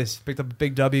Cowboys picked up a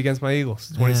big W against my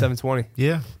Eagles, 27-20.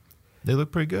 Yeah, they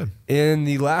look pretty good. In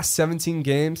the last 17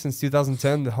 games since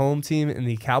 2010, the home team in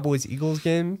the Cowboys-Eagles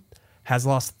game has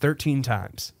lost 13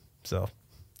 times. So,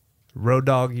 road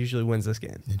dog usually wins this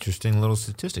game. Interesting little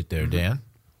statistic there, Dan.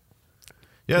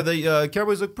 Yeah, the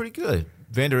Cowboys look pretty good.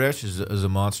 Van Der Esch is a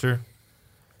monster.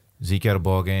 Zeke had a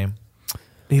ball game.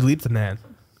 He leaped the man.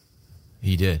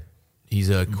 He did.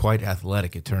 He's quite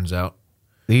athletic, it turns out.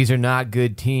 These are not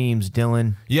good teams,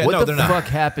 Dylan. Yeah, what no, the they're not. fuck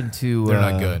happened to? They're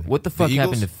not good. What the The fuck Eagles?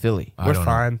 happened to Philly? I We're don't know.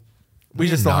 fine. We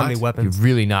You're just don't have any not. You're weapons.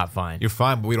 really not fine. You're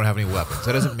fine, but we don't have any weapons.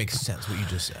 That doesn't make sense what you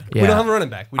just said. We don't have a running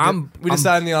back. We I'm-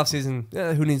 decided in the offseason,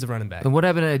 who needs a running back? And what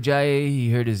happened to Ajayi?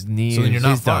 He hurt his knee. So then you're not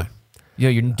He's done. fine. Yeah,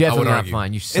 you're definitely not argue.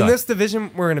 fine. You suck. In this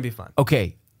division, we're going to be fine.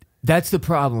 Okay, that's the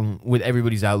problem with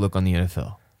everybody's outlook on the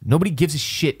NFL. Nobody gives a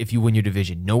shit if you win your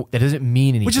division. No, that doesn't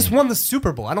mean anything. We just won the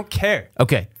Super Bowl. I don't care.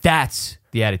 Okay, that's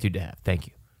the attitude to have. Thank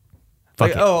you. Fuck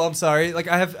Like, it. oh, I'm sorry. Like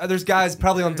there's guys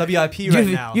probably on WIP right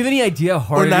now. You have any idea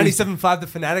how or hard it is? 97.5 The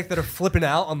Fanatic that are flipping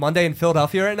out on Monday in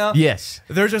Philadelphia right now? Yes.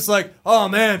 They're just like, oh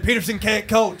man, Peterson can't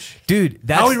coach. Dude,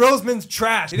 that's Howie Roseman's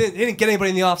trash. He didn't get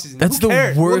anybody in the offseason. That's Who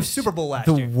cares? the We won worst Super Bowl last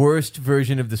the year. worst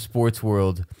version of the sports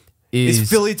world is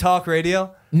Philly talk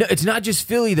radio. No, it's not just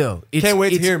Philly though. Can't wait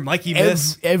to it's hear Mikey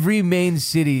miss. Every main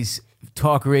city's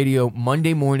talk radio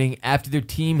Monday morning after their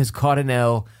team has caught an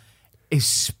L,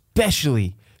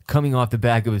 especially coming off the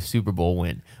back of a Super Bowl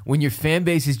win. When your fan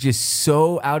base is just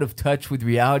so out of touch with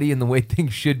reality and the way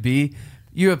things should be,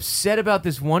 you're upset about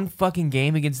this one fucking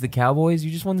game against the Cowboys.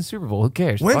 You just won the Super Bowl. Who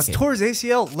cares? Wentz Fuck it. tore his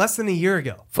ACL less than a year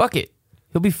ago. Fuck it.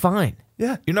 He'll be fine.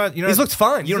 Yeah. You're not. He's looked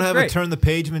fine. You don't He's have looked a great. turn the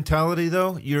page mentality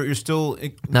though. You're still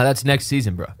Now that's next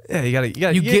season, bro. Yeah, you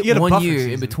got You get a one buffer year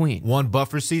season. in between. one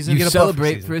buffer season. You get a buffer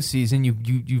celebrate season. for a season.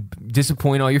 You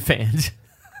disappoint all your fans.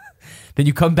 Then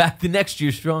you come back the next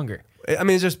year stronger. I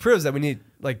mean, it just proves that we need,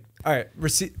 like, all right,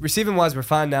 receiving wise, we're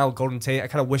fine now. Golden Tate, I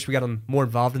kind of wish we got him more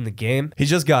involved in the game. He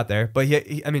just got there, but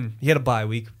he had a bye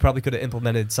week. Probably could have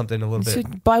implemented something a little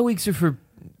bit. Bye weeks are for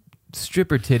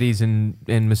stripper titties and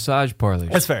massage parlors.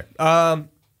 That's fair. I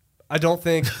don't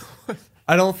think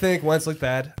Wentz looked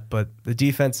bad, but the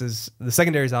the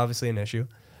secondary is obviously an issue.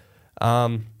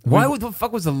 Why the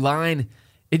fuck was the line?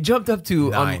 It jumped up to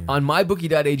 9. on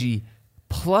mybookie.ag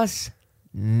 +9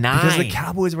 Because the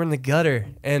Cowboys were in the gutter,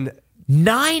 and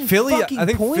 9 Philly. fucking I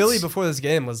think points? Philly before this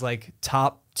game was like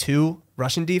top 2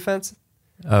 rushing defense.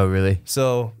 Oh really?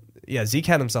 So yeah, Zeke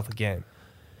had himself a game.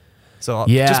 So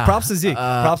Yeah, just props to Zeke.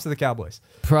 Props to the Cowboys.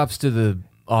 Props to the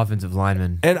offensive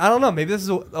lineman. And I don't know, maybe this is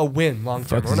a win long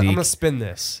term. Fuck I'm Zeke. going to spin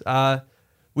this.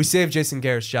 We saved Jason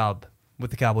Garrett's job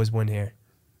with the Cowboys win here.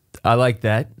 I like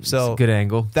that. So it's a good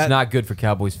angle. that- It's not good for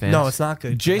Cowboys fans. No, it's not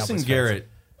good. for Jason Cowboys fans. Garrett,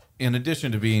 in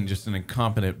addition to being just an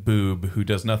incompetent boob who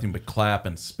does nothing but clap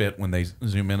and spit when they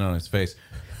zoom in on his face,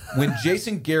 when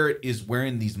Jason Garrett is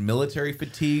wearing these military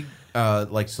fatigue,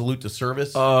 like salute to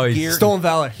service gear, Stolen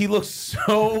valor. he looks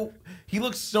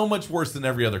so much worse than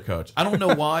every other coach. I don't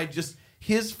know why. Just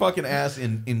his fucking ass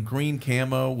in green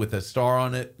camo with a star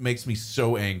on it makes me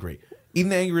so angry.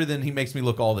 Even angrier than he makes me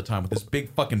look all the time with this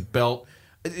big fucking belt.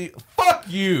 Fuck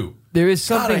you. There is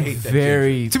God, I something hate that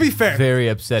very, To be fair, very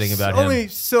upsetting about him.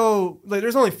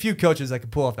 There's only a few coaches that can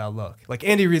pull off that look. Like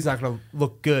Andy Reid's not going to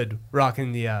look good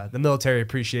rocking the military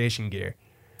appreciation gear.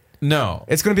 No.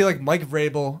 It's going to be like Mike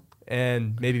Vrabel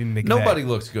and maybe McVay. Nobody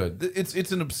looks good.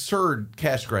 It's an absurd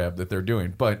cash grab that they're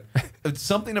doing, but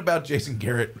something about Jason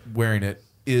Garrett wearing it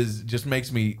just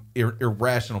makes me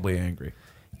irrationally angry.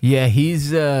 Yeah,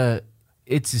 he's a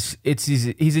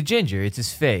ginger. It's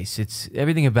his face. It's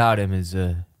everything about him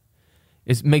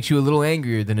it makes you a little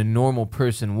angrier than a normal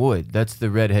person would. That's the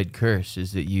redhead curse,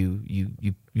 is that you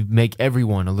make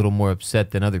everyone a little more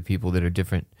upset than other people that are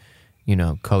different,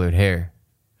 colored hair.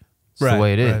 It's the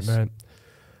way it is. Right.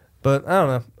 But I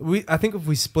don't know. I think if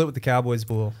we split with the Cowboys,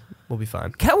 we'll be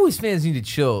fine. Cowboys fans need to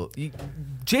chill.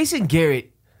 Jason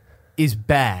Garrett is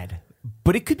bad,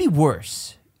 but it could be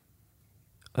worse.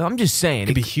 I'm just saying. It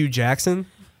could be Hugh Jackson.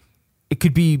 It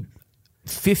could be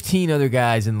 15 other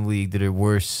guys in the league that are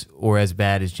worse or as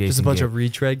bad as Jason Just a bunch Garrett. of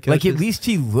retread coaches. Like, at least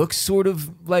he looks sort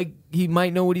of like he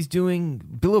might know what he's doing.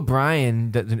 Bill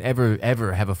O'Brien doesn't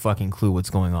ever have a fucking clue what's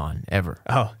going on, ever.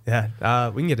 Oh, yeah.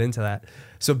 We can get into that.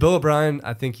 So Bill O'Brien,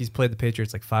 I think he's played the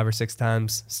Patriots like 5 or 6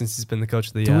 times since he's been the coach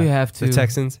of the, Do we have the to?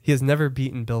 Texans. He has never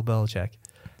beaten Bill Belichick.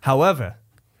 However,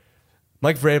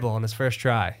 Mike Vrabel on his first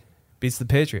try beats the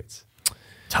Patriots.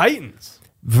 Titans,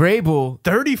 Vrabel,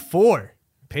 34.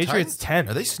 Patriots, Titans? 10.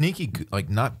 Are they sneaky? Like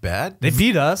not bad? They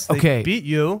beat us. They Okay. beat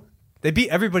you. They beat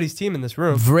everybody's team in this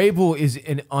room. Vrabel is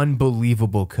an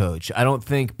unbelievable coach. I don't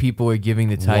think people are giving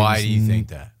the Titans. Why do you think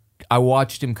that? I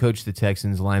watched him coach the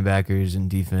Texans linebackers and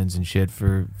defense and shit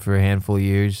for a handful of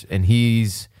years, and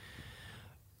he's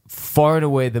far and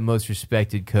away the most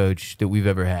respected coach that we've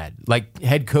ever had, like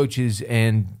head coaches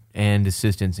and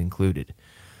assistants included.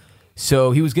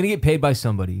 So he was going to get paid by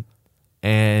somebody,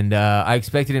 and I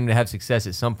expected him to have success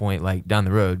at some point, like down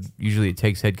the road. Usually it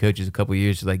takes head coaches a couple of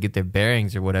years to like get their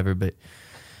bearings or whatever, but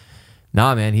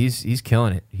nah, man, he's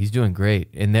killing it. He's doing great,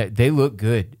 and they look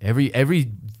good every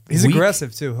He's week.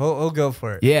 aggressive, too. He'll go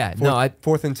for it. Yeah, no,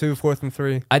 4th and 2, 4th and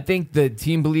 3. I think the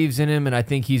team believes in him, and I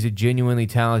think he's a genuinely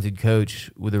talented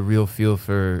coach with a real feel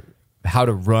for how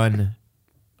to run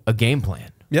a game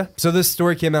plan. Yeah. So this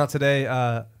story came out today.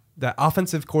 The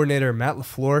offensive coordinator, Matt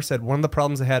LaFleur, said one of the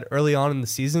problems they had early on in the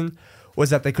season was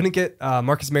that they couldn't get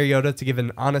Marcus Mariota to give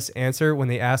an honest answer when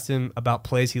they asked him about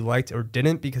plays he liked or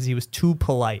didn't because he was too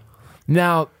polite.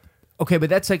 Now, okay, but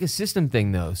that's like a system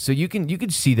thing, though. So you can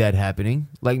see that happening.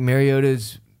 Like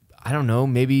Mariota's, I don't know,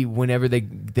 maybe whenever they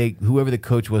whoever the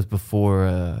coach was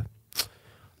before,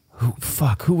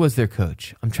 who was their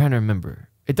coach? I'm trying to remember.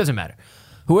 It doesn't matter.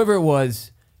 Whoever it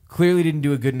was clearly didn't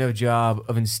do a good enough job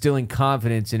of instilling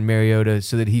confidence in Mariota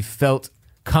so that he felt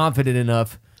confident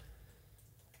enough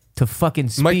to fucking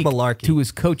speak Mularkey. to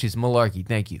his coaches. Malarkey,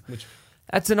 thank you.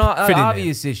 That's an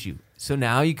obvious issue. So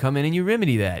now you come in and you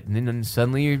remedy that, and then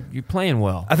suddenly you're playing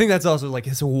well, I think that's also like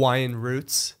his Hawaiian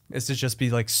roots is to just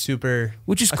be like super,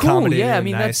 which is cool. accommodating Yeah, I and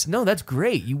mean nice. that's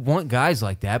great. You want guys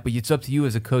like that, but it's up to you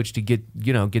as a coach to get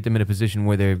them in a position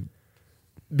where they're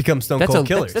become stone cold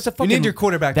killers. That's a fucking, you need your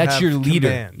quarterback. That's to have your leader.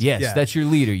 command. Yes, Yeah. that's your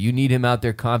leader. You need him out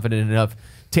there confident enough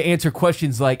to answer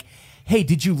questions like, "Hey,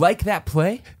 did you like that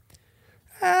play?"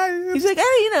 He's like,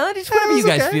 "Hey, just whatever you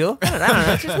guys okay. feel. I don't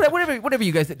know, just whatever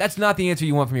you guys. That's not the answer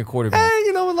you want from your quarterback."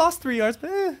 We lost 3 yards, but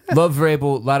Love Vrabel,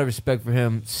 a lot of respect for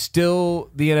him. Still,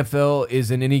 the NFL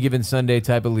is an any given Sunday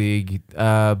type of league,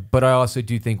 but I also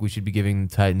do think we should be giving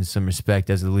the Titans some respect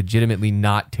as a legitimately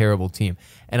not terrible team.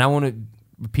 And I want to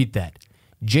repeat that.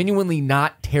 Genuinely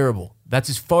not terrible. That's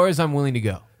as far as I'm willing to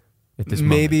go at this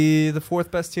moment. maybe the 4th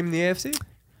best team in the AFC.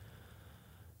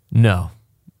 No.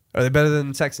 Are they better than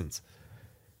the Texans?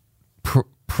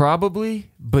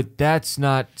 Probably, but that's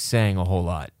not saying a whole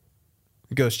lot.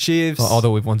 It goes Chiefs,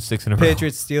 Although we've won 6 in a row.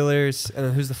 Patriots, Steelers, and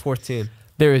then who's the 4th team?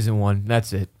 There isn't one.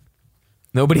 That's it.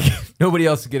 Nobody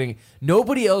else is getting.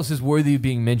 Nobody else is worthy of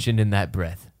being mentioned in that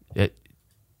breath.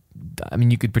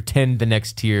 You could pretend the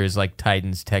next tier is like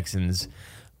Titans, Texans,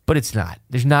 but it's not.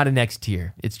 There's not a next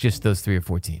tier. It's just those 3 or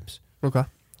 4 teams. Okay.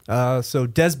 So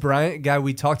Des Bryant, a guy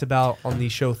we talked about on the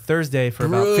show Thursday for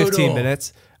about 15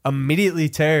 minutes, immediately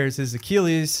tears his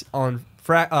Achilles on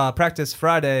practice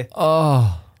Friday.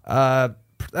 Oh,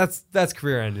 That's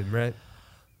career ending, right?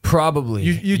 probably.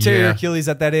 You tear your Yeah. Achilles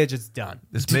at that age, it's done.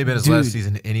 This may have been his Dude. last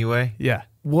season anyway. Yeah.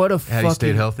 What a Had fucking. he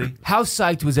stayed healthy. How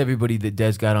psyched was everybody that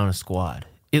Des got on a squad?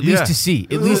 At least to see.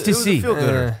 At least to see. Feel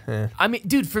gooder. I mean,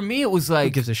 dude, for me, it was like. Who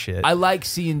gives a shit? I like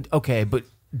seeing. Okay, but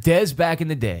Des back in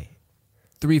the day,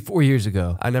 3-4 years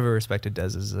ago. I never respected Des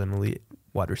as an elite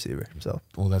wide receiver. So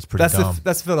Well, that's pretty that's dumb.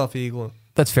 that's the Philadelphia Eagle.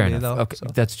 That's fair Me, enough. though, Okay, so.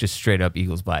 that's just straight up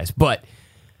Eagles bias. But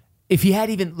if he had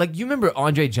even you remember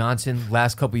Andre Johnson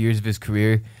last couple years of his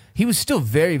career, he was still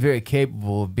very, very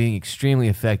capable of being extremely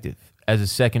effective as a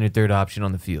second or third option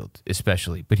on the field,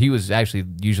 especially. But he was actually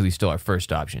usually still our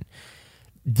first option.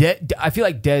 I feel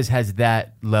like Dez has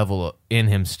that level in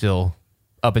him still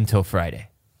up until Friday.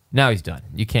 Now he's done.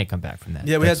 You can't come back from that.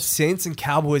 Yeah, we had That's- Saints and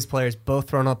Cowboys players both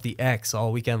throwing up the X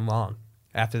all weekend long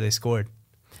after they scored.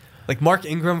 Like Mark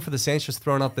Ingram for the Saints just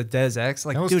throwing up the Dez X.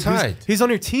 Like, That was dude, tight. he's on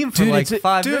your team for Dude, like it's a-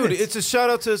 5 Dude, minutes. it's a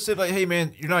shout out to say like, hey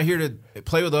man, you're not here to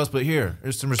play with us, but here's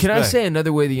some Can respect. I say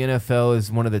another way the NFL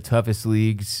is one of the toughest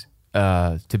leagues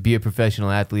to be a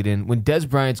professional athlete in? When Des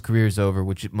Bryant's career is over,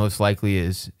 which it most likely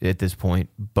is at this point,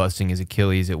 busting his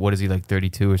Achilles at, what is he, like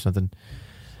 32 or something?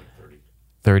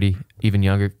 30, even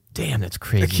younger. Damn, that's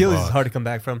crazy. Achilles is hard to come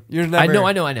back from. You're never, I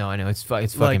know. It's fucking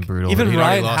like, brutal. Even He'd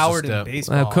already Ryan lost a Howard in step.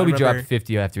 baseball. Kobe I remember dropped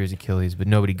 50 after his Achilles, but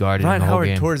nobody guarded Ryan him the whole Howard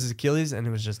game. tore his Achilles and it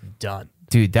was just done.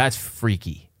 Dude, that's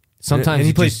freaky. Sometimes and he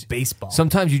you plays just- baseball.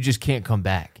 Sometimes you just can't come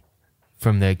back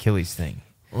from the Achilles thing.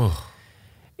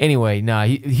 Anyway,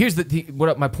 here's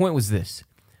my point was this.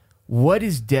 What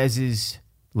is Dez's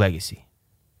legacy?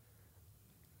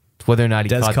 It's whether or not he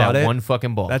Dez caught caught that it. one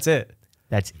fucking ball. That's it.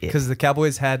 That's it. Because the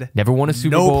Cowboys had Never won a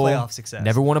Super no Bowl. playoff success.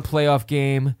 Never won a playoff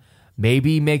game.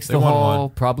 Maybe makes They the won Hall.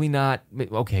 one. Probably not.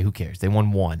 Okay, who cares? They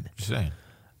won one. Just saying.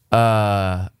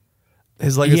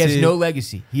 his legacy. He has no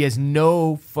legacy. He has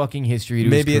no fucking history to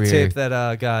maybe his a career. tape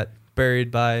that got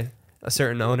buried by a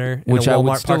certain owner, Which in a I Walmart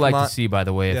would still parking like lot. to see, by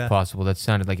the way, if Yeah. possible. That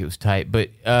sounded like it was tight. But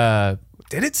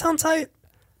Did it sound tight? I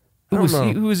who don't was know.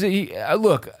 he? Who was he?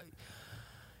 Look,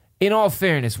 in all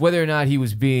fairness, whether or not he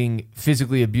was being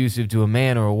physically abusive to a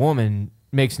man or a woman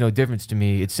makes no difference to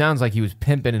me. It sounds like he was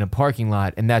pimping in a parking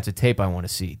lot, and that's a tape I want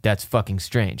to see. That's fucking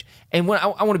strange. And when I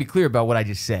want to be clear about what I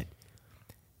just said.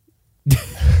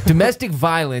 Domestic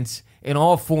violence in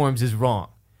all forms is wrong.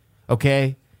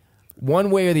 Okay?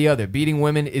 One way or the other. Beating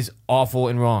women is awful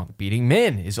and wrong. Beating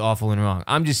men is awful and wrong.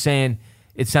 I'm just saying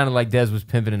it sounded like Dez was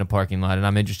pimping in a parking lot, and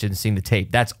I'm interested in seeing the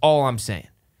tape. That's all I'm saying.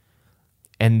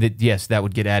 And that, yes, that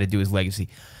would get added to his legacy.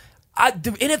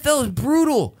 The NFL is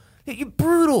brutal. You're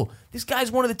brutal. This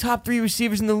guy's one of the top 3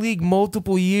 receivers in the league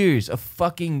multiple years. A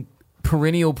fucking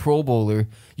perennial Pro Bowler.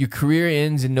 Your career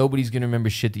ends and nobody's going to remember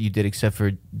shit that you did except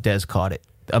for Dez caught it.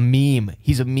 a meme.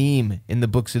 He's a meme in the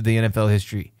books of the NFL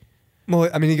history. Well,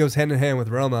 I mean, he goes hand in hand with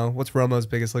Romo. What's Romo's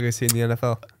biggest legacy in the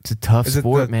NFL? It's a tough Is it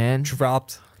sport, the man.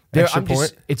 Dropped There, extra I'm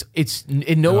point. just, it's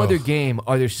in no other game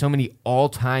are there so many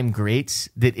all-time greats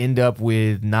that end up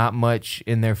with not much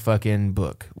in their fucking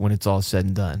book when it's all said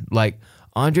and done. Like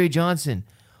Andre Johnson,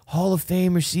 Hall of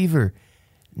Fame receiver.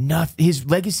 His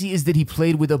legacy is that he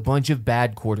played with a bunch of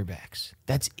bad quarterbacks.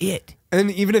 That's it.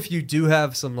 And even if you do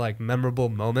have some like memorable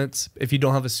moments, if you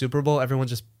don't have a Super Bowl, everyone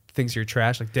just thinks you're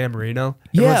trash. Like Dan Marino.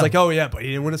 Everyone's Yeah. like, oh yeah, but he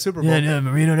didn't win a Super Bowl. Yeah, no,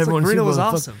 Marino never It's like, won a Marino Super was Bowl.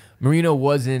 Fuck. awesome. Marino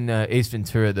was in Ace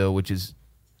Ventura though, which is,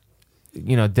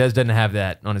 Dez doesn't have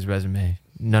that on his resume.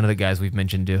 None of the guys we've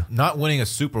mentioned do. Not winning a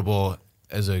Super Bowl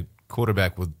as a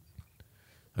quarterback with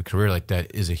a career like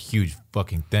that is a huge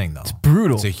fucking thing, though. It's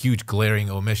brutal. It's a huge glaring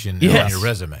omission Yes. on your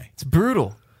resume. It's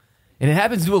brutal, and it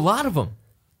happens to a lot of them.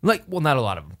 Like, well, not a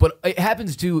lot of them, but it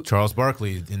happens to Charles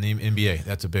Barkley in the NBA,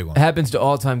 that's a big one. It happens to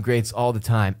all-time greats all the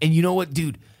time. And you know what,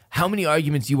 dude? How many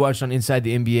arguments you watched on Inside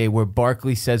the NBA where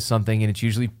Barkley says something and it's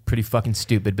usually pretty fucking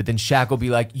stupid, but then Shaq will be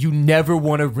like, "You never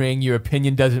won a ring. Your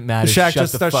opinion doesn't matter." Shaq Shut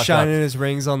just the starts fuck shining up." his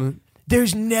rings on the.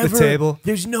 There's never table.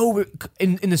 There's no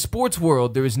in the sports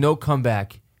world. There is no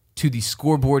comeback to the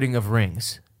scoreboarding of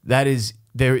rings. That is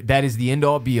there. That is the end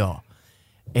all be all.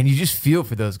 And you just feel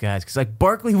for those guys because like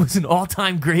Barkley was an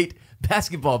all-time great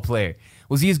basketball player.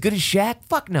 Was he as good as Shaq?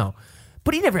 Fuck no.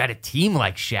 But he never had a team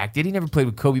like Shaq did. He never played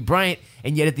with Kobe Bryant.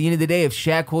 And yet at the end of the day, if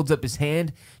Shaq holds up his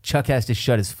hand, Chuck has to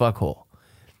shut his fuck hole.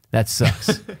 That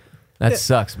sucks. That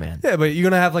sucks, man. Yeah, but you're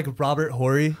gonna have like Robert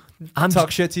Horry talk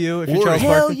shit to you if you're Horry. Charles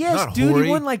Hell Barkley. yes, Not dude. Horry. He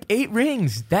won like 8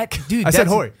 rings. That dude. I said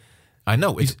that's- Horry. I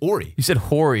know, it's Ori. You said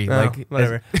Hori, Oh, like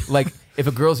whatever. like if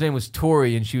a girl's name was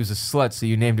Tori and she was a slut, so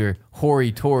you named her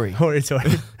Hori Tori. Horry,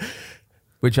 sorry.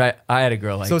 Which I had a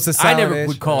girl like. So it's a I never silent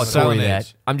would age? call a Silent Tori that.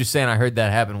 age. I'm just saying I heard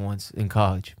that happen once in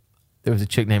college. There was a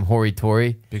chick named Hori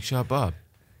Tori. Big shot Bob.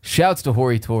 Shouts to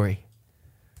Hori Tori.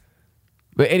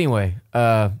 But anyway,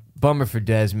 bummer for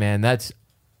Dez, man.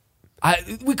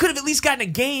 We could have at least gotten a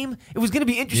game. It was going to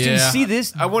be interesting to see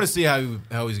this I want to see how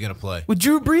he's going to play. with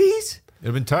Drew Brees. It'd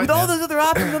have been tight, With all man. those other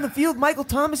options on the field, Michael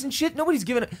Thomas and shit, nobody's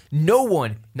given it. No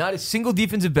one, not a single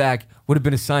defensive back, would have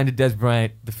been assigned to Dez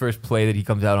Bryant the first play that he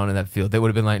comes out on in that field. They would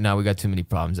have been like, "No, we got too many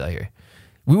problems out here."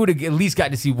 We would have at least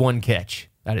gotten to see one catch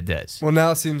out of Dez. Well, now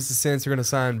it seems the Saints are gonna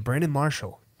sign Brandon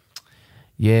Marshall.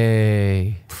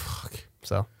 Yay!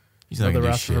 So He's not another going to do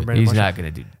roster for shit. Brandon He's Marshall. not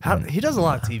gonna do. He does a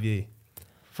lot of TV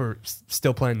for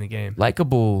still playing the game.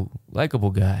 Likeable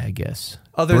guy, I guess.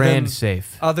 Other Brand than-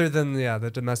 safe. Other than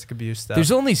the domestic abuse stuff.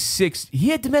 There's only 6. He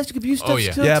had domestic abuse stuff. Oh,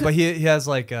 yeah. Still yeah, too? but he has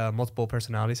like multiple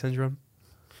personality syndrome.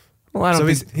 well, I don't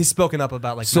So think. he's spoken up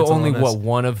about like So mental only illness.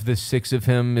 one of the 6 of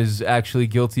him is actually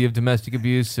guilty of domestic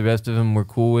abuse. The rest of them we're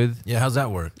cool with. Yeah, how's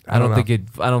that work? I don't know. think it.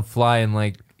 I don't fly in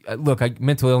like. Look,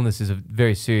 mental illness is a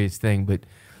very serious thing, but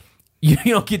you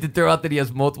don't get to throw out that he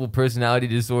has multiple personality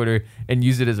disorder and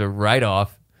use it as a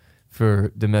write-off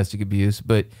for domestic abuse.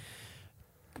 But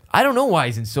I don't know why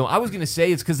he's in so. I was gonna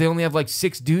say it's because they only have like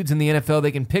 6 dudes in the NFL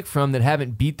they can pick from that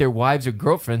haven't beat their wives or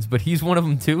girlfriends, but he's one of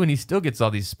them too, and he still gets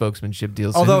all these spokesmanship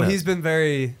deals. So who Although knows? he's been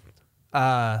very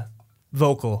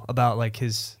vocal about like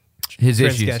his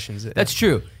issues. Yeah. That's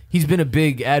true. He's been a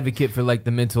big advocate for like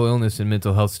the mental illness and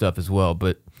mental health stuff as well,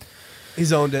 but.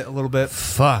 He's owned it a little bit.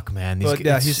 Fuck, man. But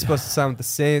yeah, he's supposed to sign with the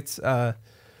Saints.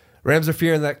 Rams are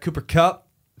fearing that Cooper Kupp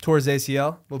tore his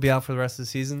ACL. Will be out for the rest of the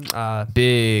season.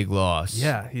 Big loss.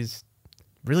 Yeah, he's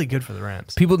really good for the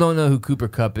Rams. People don't know who Cooper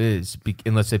Kupp is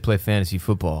unless they play fantasy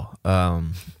football.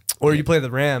 Or you play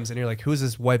the Rams and you're like, who's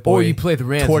this white boy? Or you play the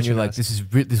Rams and torching you're like, us?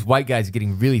 this white guy's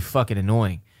getting really fucking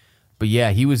annoying. But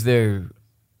yeah, he was their,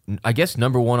 I guess,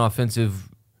 number 1 offensive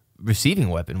receiving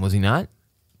weapon, was he not?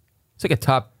 It's like a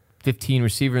top 15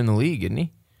 receiver in the league, isn't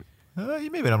he? He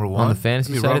may be number 1. On the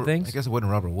fantasy side of Robert- things? I guess it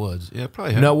wasn't Robert Woods. Yeah,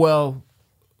 probably him. No, well,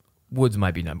 Woods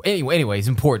might be number. Anyway, he's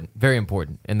important, very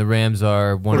important. And the Rams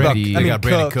are one What of about- the. I They mean, got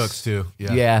Brandon Cooks. Cooks, too.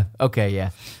 Yeah. Okay.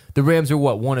 Yeah. The Rams are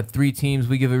one of 3 teams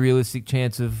we give a realistic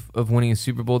chance of winning a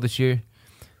Super Bowl this year.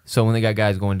 So when they got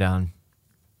guys going down,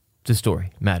 the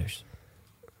story matters,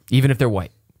 even if they're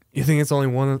white. You think it's only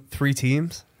one of 3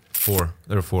 teams? 4.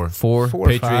 There were 4. 4 Four or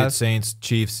Patriots, five. Saints,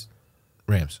 Chiefs,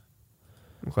 Rams.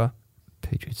 Okay.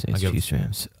 Patriots, I Saints, give- Chiefs,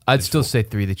 Rams. I'd still say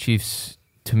 3. The Chiefs,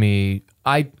 to me,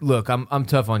 I'm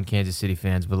tough on Kansas City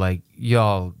fans, but like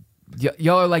y'all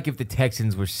are like if the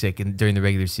Texans were sick during the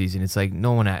regular season. It's like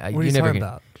no one. What are you're you never talking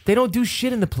gonna, about? They don't do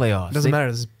shit in the playoffs. It doesn't They-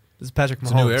 matter. This is Patrick Mahomes.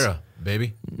 It's a new era,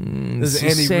 baby. This is It's the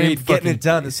Andy same Reid getting fucking- it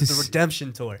done. This it's is the the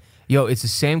redemption tour. Yo, it's the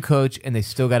same coach, and they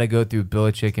still got to go through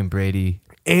Belichick and Brady.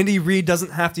 Andy Reid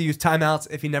doesn't have to use timeouts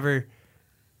if he never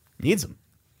needs them.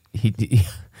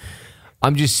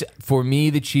 I'm just, for me,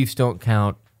 the Chiefs don't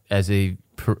count as an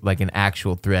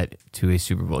actual threat to a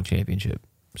Super Bowl championship.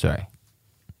 Sorry.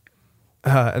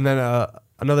 And then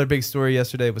another big story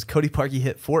yesterday was Cody Parkey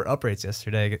hit 4 uprights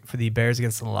yesterday for the Bears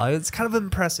against the Lions. It's kind of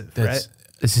impressive, right?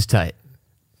 This is tight.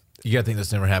 You gotta think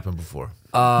this never happened before.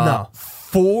 No.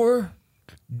 4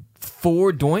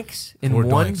 doinks in 4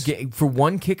 one doinks. for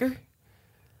one kicker?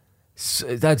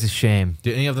 That's a shame.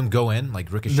 Did any of them go in?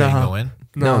 Like ricochet No. go in?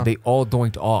 No, they all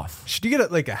doinked off. Should you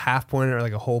get like a half point or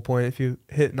like a whole point if you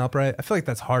hit an upright? I feel like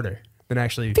that's harder than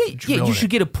actually Yeah, drilling you it. should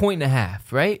get a point and a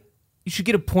half, right? You should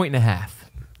get a point and a half.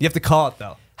 You have to call it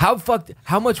though.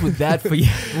 How much would that for you?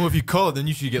 Well, if you call it, then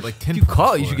you should get like 10 If you points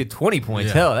call it, for you should get 20 points.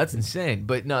 Yeah. Hell, that's insane.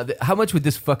 But no, how much would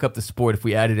this fuck up the sport if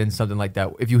we added in something like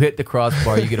that? If you hit the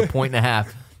crossbar, you get a point and a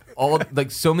half.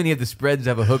 So many of the spreads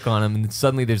have a hook on them, and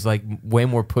suddenly there's like way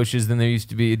more pushes than there used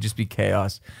to be. It'd just be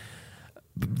chaos.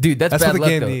 Dude, that's That's bad what the luck,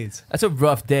 game though. needs. That's a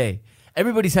rough day.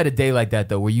 Everybody's had a day like that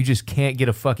though, where you just can't get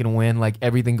a fucking win. Like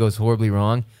everything goes horribly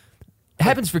wrong. It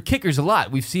happens for kickers a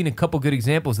lot. We've seen a couple good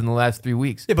examples in the last 3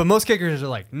 weeks. Yeah, but most kickers are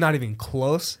like not even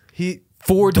close.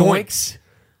 4 doinks.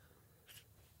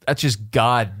 That's just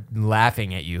God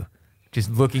laughing at you,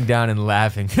 just looking down and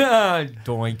laughing.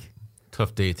 Doink.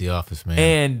 Tough day at the office, man.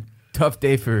 And tough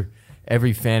day for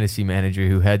every fantasy manager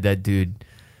who had that dude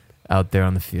out there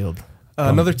on the field.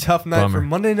 Another tough night Bummer. for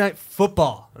Monday Night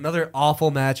Football. Another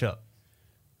awful matchup.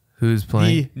 Who's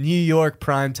playing? The New York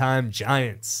primetime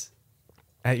Giants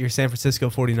at your San Francisco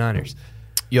 49ers.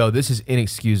 Yo, this is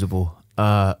inexcusable.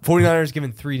 49ers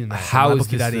given 3 tonight. How is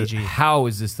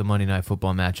MyBookie.ag. this the Monday Night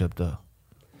Football matchup, though?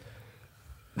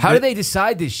 How do they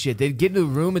decide this shit? They get into the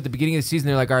room at the beginning of the season.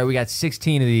 They're like, all right, we got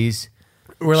 16 of these.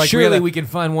 We're like, surely we we can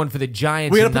find one for the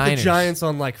Giants gotta and put Niners. the Giants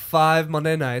on like 5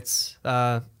 Monday nights.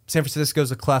 San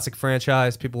Francisco's a classic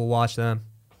franchise. People will watch them.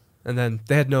 And then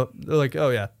they're like, oh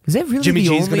yeah. Is that really Jimmy the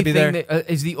G's only gonna be thing there.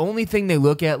 is the only thing they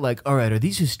look at? Like, all right, are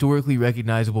these historically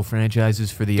recognizable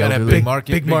franchises for the Gotta have elderly? big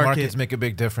market. big Big market. markets make a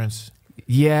big difference.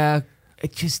 Yeah,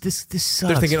 it just this sucks.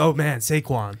 They're thinking, oh man,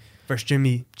 Saquon versus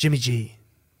Jimmy G.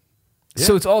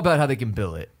 So it's all about how they can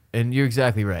bill it, and you're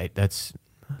exactly right. That's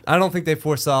I don't think they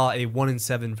foresaw a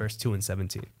 1-7 versus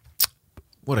 2-17.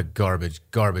 What a garbage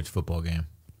football game.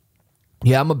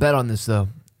 yeah. I'm a bet on this though.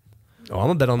 Oh, I'm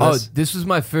gonna bet on Oh, this. this was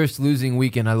my first losing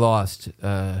weekend. I lost.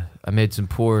 I made some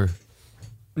poor.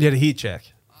 You had a heat check.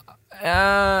 It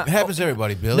happens to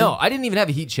everybody, Billy. No, I didn't even have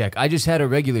a heat check. I just had a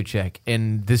regular check,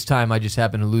 and this time I just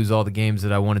happened to lose all the games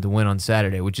that I wanted to win on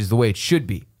Saturday, which is the way it should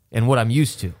be and what I'm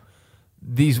used to.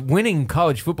 These winning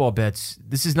college football bets,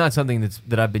 this is not something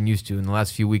that I've been used to. In the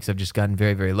last few weeks, I've just gotten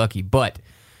very, very lucky. But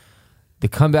the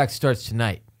comeback starts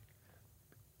tonight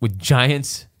with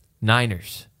Giants,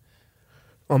 Niners.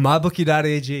 On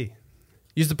mybookie.ag.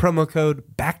 Use the promo code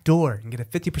BACKDOOR and get a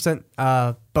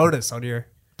 50% bonus on your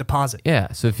deposit.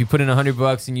 Yeah, so if you put in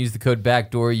 $100 and use the code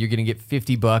BACKDOOR, you're going to get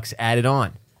 $50 added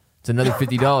on. It's another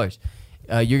 $50.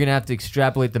 You're going to have to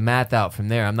extrapolate the math out from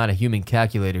there. I'm not a human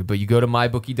calculator, but you go to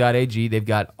mybookie.ag. They've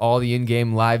got all the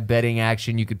in-game live betting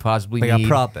action you could possibly They need. got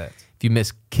prop bets. If you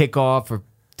miss kickoff or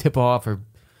tip-off or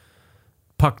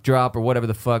puck drop or whatever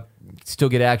the fuck, still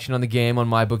get action on the game on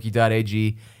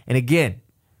mybookie.ag. And again,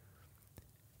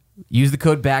 use the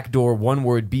code BACKDOOR, one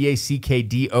word,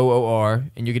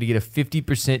 BACKDOOR, and you're going to get a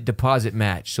 50% deposit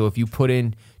match. So if you put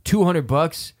in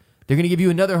 $200, they're going to give you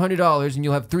another $100 and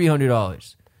you'll have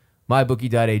 $300.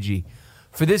 mybookie.ag.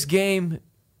 For this game,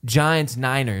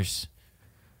 Giants-Niners,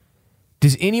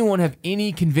 does anyone have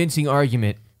any convincing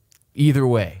argument either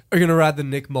way? Are you going to ride the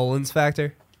Nick Mullins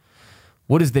factor?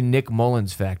 What is the Nick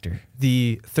Mullins factor?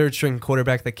 The third string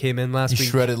quarterback that came in last He week.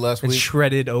 shredded last and week.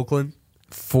 shredded Oakland.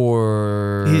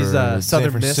 For He's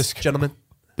Southern Miss, Francisco. gentlemen.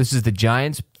 this is the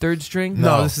Giants' third string?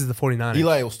 No, this is the 49ers.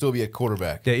 Eli will still be at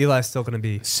quarterback. Yeah, Eli's still going to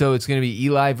be So it's going to be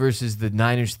Eli versus the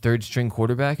Niners' third string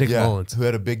quarterback? Nick Mullins, who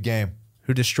had a big game.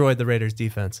 who destroyed the Raiders'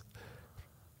 defense.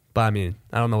 But I mean,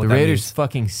 I don't know what The that Raiders means.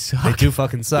 fucking suck. They do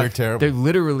fucking suck. They're terrible. They're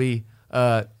literally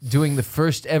doing the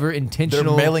first ever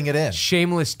intentional, They're mailing it in.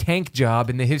 shameless tank job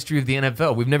in the history of the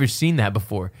NFL. We've never seen that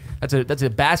before. That's a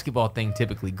basketball thing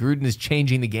typically. Gruden is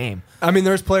changing the game. I mean,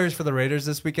 there's players for the Raiders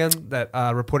this weekend that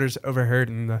reporters overheard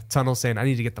in the tunnel saying, I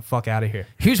need to get the fuck out of here.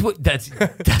 Here's what that's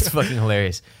fucking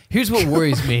hilarious. Here's what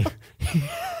worries me.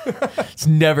 It's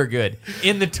never good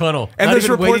in the tunnel. And Not there's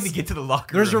even reports- waiting to get to the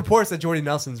locker There's room. reports that Jordy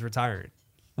Nelson's retiring.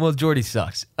 Well, Jordy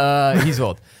sucks. He's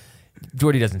old.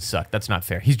 Jordy doesn't suck. That's not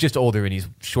fair. He's just older and he's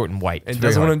short and white. And It's very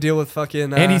doesn't hard. want to deal with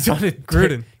fucking And he's on it.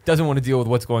 Gruden. Doesn't want to deal with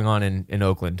what's going on in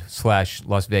Oakland /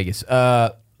 Las Vegas.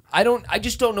 I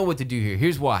just don't know what to do here.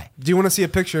 Here's why. Do you want to see a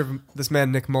picture of this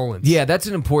man, Nick Mullins? Yeah, that's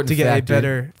an important To get a factor,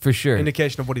 better for sure.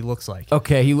 indication of what he looks like.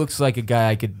 Okay, he looks like a guy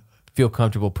I could feel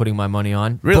comfortable putting my money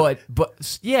on. Really?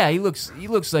 But yeah, he looks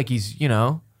like he's,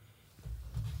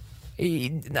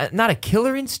 not a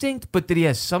killer instinct, but that he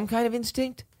has some kind of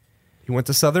instinct. He went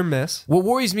to Southern Miss. What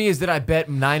worries me is that I bet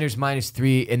Niners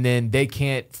 -3, and then they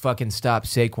can't fucking stop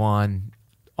Saquon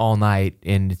all night,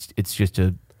 and it's just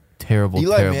a terrible,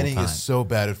 Eli terrible Manning time. is so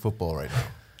bad at football right now.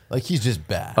 Like, he's just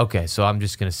bad. Okay, so I'm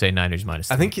just gonna say Niners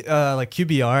 -3. I think like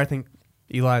QBR, I think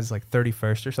Eli's like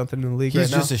 31st or something in the league He's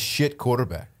right just now. a shit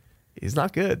quarterback. He's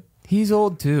not good. he's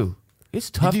old too. It's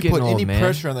tough If you getting put old, any man.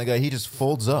 pressure on that guy, he just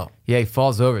folds up. Yeah, he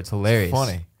falls over. It's hilarious. It's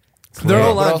funny. Their Yeah,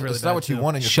 whole but line's really it's bad, not what you too.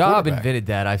 want in your Schaub quarterback. invented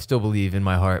that. I still believe in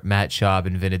my heart. Matt Schaub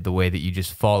invented the way that you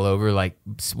just fall over, like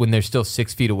when they're still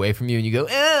 6 feet away from you, and you go,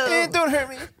 "Oh, Don't hurt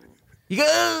me. you go."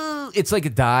 "Oh." It's like a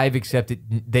dive, except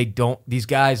they don't. These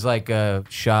guys like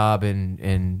Schaub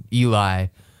and Eli,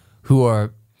 who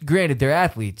are granted they're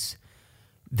athletes,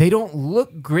 they don't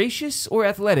look gracious or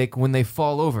athletic when they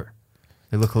fall over.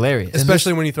 They look hilarious.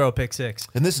 Especially when you throw a pick six.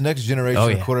 In this next generation Oh,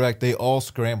 of yeah. quarterback, they all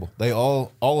scramble. They all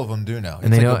of them do now. And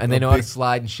It's they like know, how to big-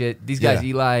 slide and shit. These guys, Yeah.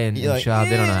 Eli and Eli, Schaub,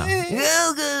 they don't know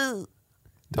how.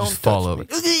 Don't Just fall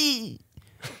touch over. me.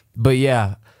 But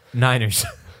yeah, Niners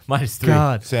 -3.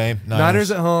 God. Same. Niners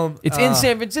at home. It's in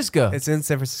San Francisco. It's in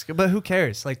San Francisco. But who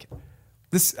cares? Like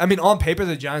this, I mean, on paper,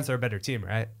 the Giants are a better team,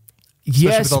 right?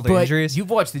 Yes, with all the but injuries. you've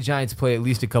watched the Giants play at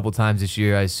least a couple times this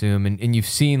year, I assume, and you've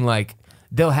seen like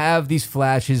they'll have these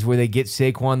flashes where they get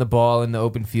Saquon the ball in the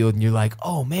open field, and you're like,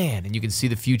 oh man, and you can see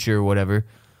the future or whatever.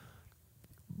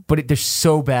 But they're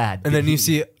so bad. And then that you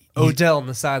see Odell on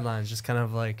the sidelines, just kind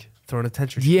of like throwing a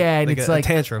tantrum. yeah, and it's a like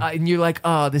tantrum. and you're like,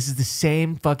 oh, this is the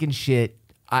same fucking shit.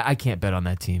 I can't bet on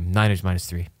that team. Niners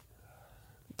 -3.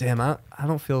 Damn, I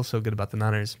don't feel so good about the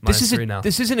Niners. This -3 now.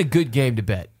 This isn't a good game to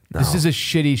bet. This No. is a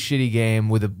shitty game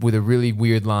with a really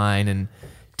weird line and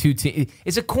two teams.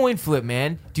 It's a coin flip,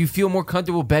 man. Do you feel more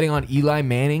comfortable betting on Eli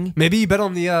Manning Maybe you bet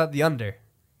on the under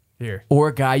here. or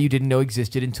a guy you didn't know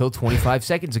existed until 25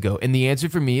 seconds ago? And the answer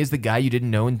for me is the guy you didn't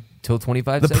know until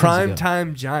 25 The seconds prime ago.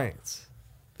 time Giants.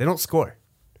 They don't score,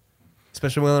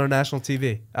 especially when they're on national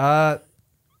TV.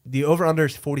 The over under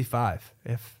is 45.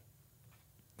 If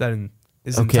that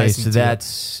is Okay, enticing so to you.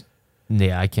 that's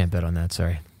I can't bet on that.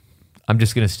 Sorry, I'm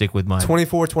just gonna stick with my.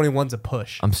 24-21's a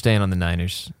push. I'm staying on the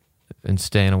Niners and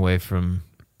staying away from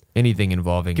anything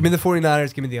involving. Give me the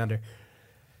 49ers. Give me the under.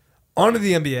 On to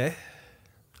the NBA.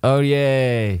 Oh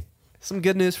yay! Some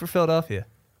good news for Philadelphia.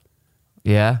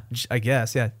 Yeah. I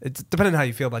guess, yeah. It's depending on how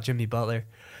you feel about Jimmy Butler.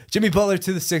 Jimmy Butler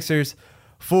to the Sixers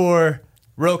for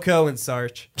Rocco and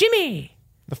Sarge. Jimmy.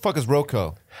 The fuck is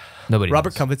Rocco? Nobody.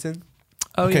 Robert knows. Covington.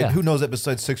 Oh Okay, yeah. who knows that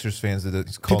besides Sixers fans that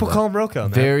it's called People that? call him Rocco,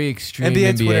 man. Very extreme NBA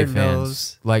NBA, Twitter fans,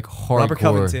 knows like hardcore. Robert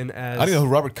Covington as I don't know who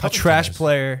Robert a Covington trash is.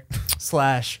 player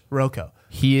 / Rocco.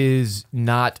 He is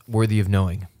not worthy of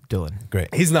knowing, Dylan.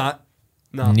 Great. He's not.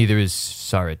 No. Neither is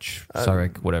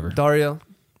Saric, whatever. Dario,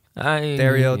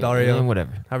 Dario,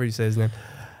 whatever. however you say his name.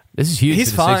 This is huge.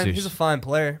 He's for the fine. Sixers. He's a fine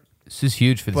player. This is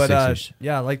huge for the But Sixers.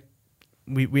 yeah, like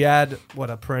we add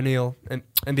a perennial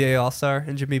NBA All-Star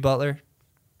in Jimmy Butler,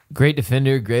 Great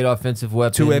defender, great offensive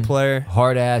weapon, two-way player.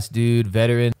 hard ass dude,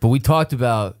 veteran. But we talked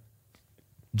about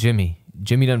Jimmy.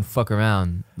 Jimmy doesn't fuck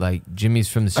around. Like Jimmy's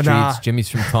from the streets. Nah. Jimmy's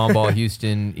from Tomball,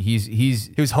 Houston. He's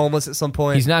He was homeless at some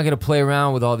point. he's not gonna play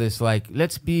around with all this. Like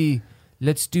let's do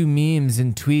memes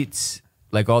and tweets.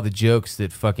 Like all the jokes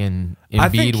that fucking I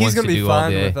think Embiid he's wants to gonna be do all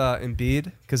fine day. with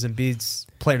Embiid because Embiid's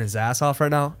playing his ass off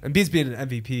right now. Embiid's being an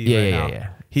MVP Yeah, right yeah, now. yeah.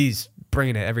 He's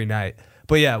bringing it every night.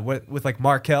 But yeah, with like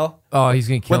Markel, Oh, he's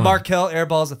gonna kill when him. Markel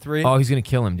airballs a three, Oh, he's gonna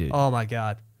kill him, dude. oh my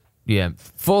god, Yeah,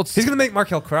 Fultz. he's gonna make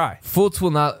Markel cry. Fultz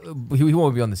will not. He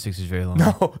won't be on the Sixers very long.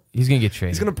 No, He's gonna get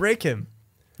traded. he's gonna break him.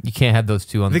 You can't have those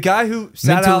two on The guy who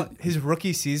sat Mental- out his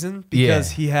rookie season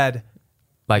because Yeah. he had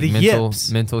like the mental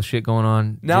yips. mental shit going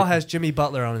on. now has Jimmy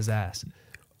Butler on his ass.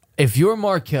 If you're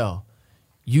Markel,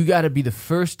 you got to be the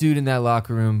first dude in that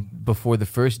locker room before the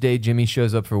first day Jimmy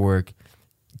shows up for work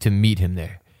to meet him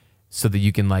there, so that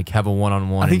you can like have a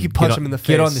one-on-one. I think and you punch get him on- in the face,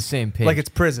 Get on the same page. like it's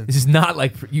prison. This is not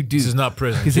like you do. This is not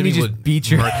prison. Because then he Jimmy just would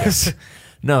beat your murk ass.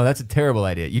 No, that's a terrible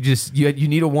idea. You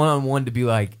need a one-on-one to be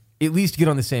like at least get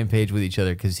on the same page with each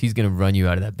other because he's gonna run you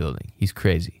out of that building. He's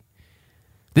crazy.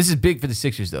 This is big for the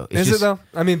Sixers though. It's Is just- it though?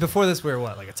 I mean, before this, we were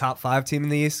what, like a top 5 team in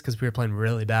the East because we were playing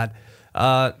really bad.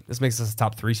 This makes us a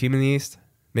top 3 team in the East.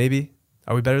 Maybe.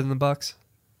 Are we better than the Bucks?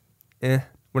 We're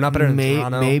not better than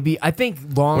Toronto. Maybe I think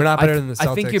long. We're not better than the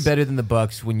I think you're Celtics. better than the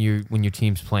Bucks when your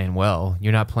team's playing well.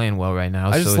 You're not playing well right now.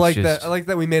 I so just it's like that. I like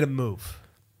that we made a move.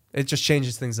 It just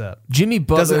changes things up. Jimmy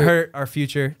Butler Doesn't hurt our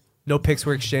future. No picks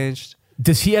were exchanged.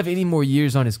 Does he have any more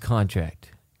years on his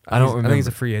contract? I don't remember. I think he's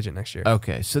a free agent next year.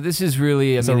 Okay, so this is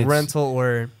really. It's a rental,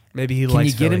 or maybe he Can likes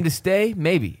you get Philly. him to stay?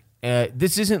 Maybe.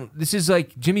 This is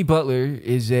like Jimmy Butler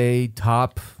is a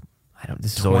top.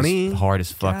 This is 20 always hard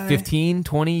as fuck. guy? 15,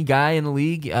 20 guy in the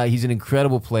league. He's an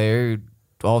incredible player,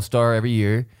 all-star every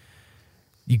year.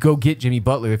 You go get Jimmy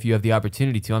Butler if you have the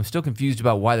opportunity to. I'm still confused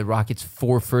about why the Rockets'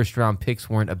 4 first-round picks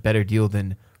weren't a better deal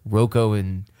than Rocco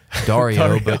and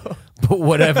Dario, but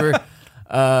whatever.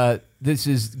 This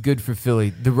is good for Philly.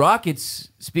 The Rockets,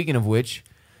 speaking of which,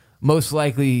 most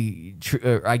likely,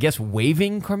 I guess,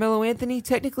 waiving Carmelo Anthony,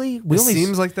 technically. It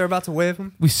seems like they're about to waive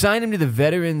him. We signed him to the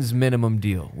veterans minimum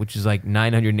deal, which is like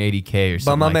 $980K or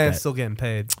something But my like man's that. still getting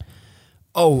paid.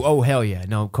 Oh, hell yeah.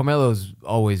 No, Carmelo's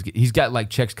always... He's got like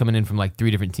checks coming in from like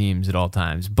 3 different teams at all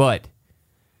times. But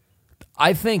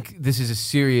I think this is a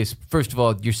serious... First of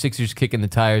all, your Sixers kicking the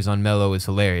tires on Melo is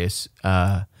hilarious.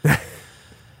 Because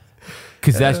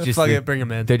that's just... Fuck it, bring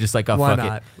him in. They're just like, oh, Why fuck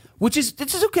not? it.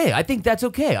 This is okay. I think that's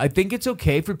okay. I think it's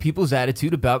okay for people's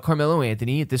attitude about Carmelo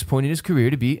Anthony at this point in his career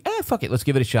to be, fuck it, let's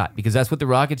give it a shot. Because that's what the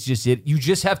Rockets just did. You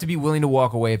just have to be willing to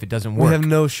walk away if it doesn't work. We have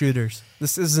no shooters.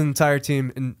 This is an entire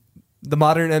team in the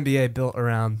modern NBA built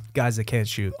around guys that can't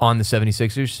shoot. On the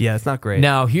 76ers? Yeah, it's not great.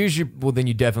 Now, here's your... Well, then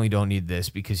you definitely don't need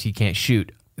this because he can't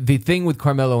shoot. The thing with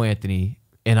Carmelo Anthony,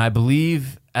 and I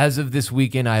believe as of this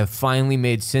weekend, I have finally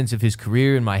made sense of his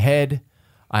career in my head.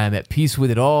 I am at peace with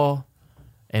it all,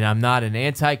 and I'm not an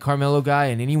anti-Carmelo guy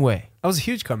in any way. I was a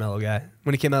huge Carmelo guy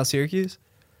when he came out of Syracuse.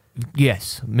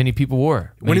 Yes, many people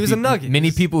were. When he was a Nugget.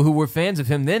 Many people who were fans of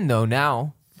him then, though,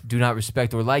 now do not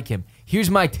respect or like him. Here's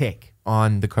my take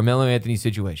on the Carmelo Anthony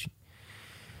situation.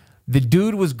 The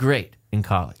dude was great in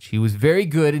college. He was very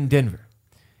good in Denver.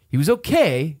 He was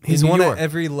okay He's in New won York. at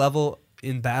every level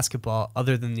in basketball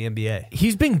other than the NBA.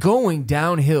 He's been going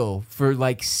downhill for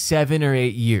like 7 or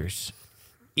 8 years.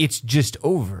 It's just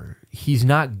over. He's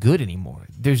not good anymore.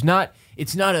 It's not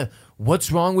a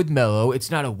what's wrong with Melo. It's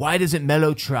not a why doesn't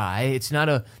Melo try. It's not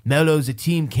a Melo's a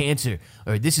team cancer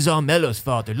or this is all Melo's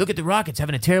fault or look at the Rockets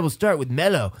having a terrible start with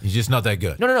Melo. He's just not that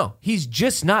good. No. He's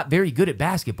just not very good at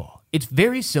basketball. It's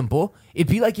very simple. It'd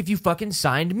be like if you fucking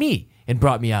signed me and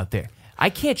brought me out there. I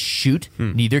can't shoot.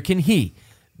 Neither can he.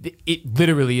 It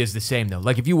literally is the same, though.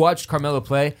 Like, if you watched Carmelo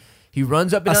play, he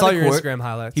runs up and I down saw the your court. Instagram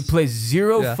highlights. He plays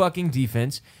zero Yeah. fucking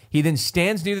defense. He then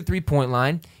stands near the three-point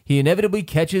line. He inevitably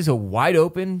catches a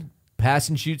wide-open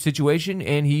pass-and-shoot situation,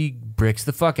 and he bricks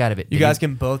the fuck out of it. You guys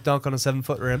can both dunk on a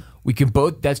 7-foot rim. We can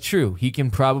both. That's true. He can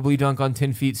probably dunk on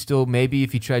 10 feet still, maybe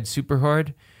if he tried super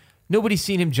hard. Nobody's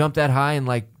seen him jump that high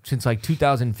since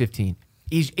 2015.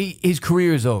 His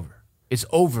career is over. It's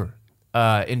over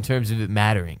in terms of it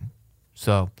mattering.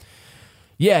 So,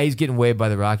 yeah, he's getting waived by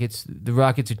the Rockets. The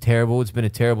Rockets are terrible. It's been a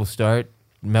terrible start.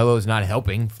 Melo's not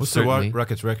helping. What's certainly. the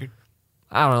Rockets record?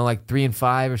 I don't know, like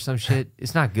 3-5 or some shit.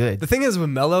 It's not good. The thing is with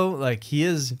Melo, like, he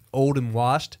is old and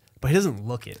washed, but he doesn't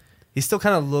look it. He still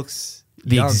kind of looks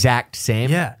The young. exact same.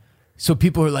 Yeah. So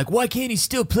people are like, why can't he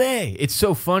still play? It's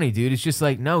so funny, dude. It's just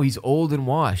like, no, he's old and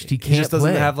washed. He can't He just doesn't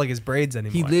play. have like his braids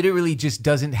anymore. He literally just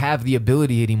doesn't have the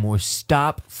ability anymore.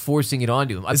 Stop forcing it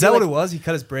onto him. I Is feel that what like it was? He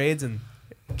cut his braids and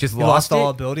just he lost all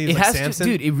it? ability? It Like has Samson?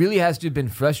 to, dude. It really has to have been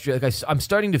frustrating. Like I'm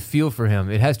starting to feel for him.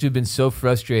 It has to have been so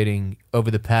frustrating over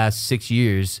the past 6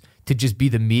 years to just be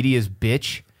the media's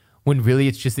bitch when really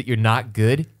it's just that you're not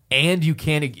good and you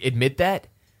can't admit that.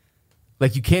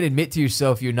 Like you can't admit to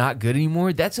yourself you're not good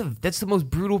anymore. That's the most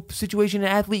brutal situation an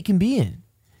athlete can be in.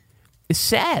 It's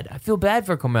sad. I feel bad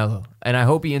for Carmelo, and I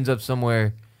hope he ends up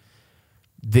somewhere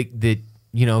that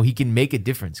he can make a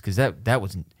difference because that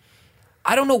wasn't.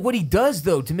 I don't know what he does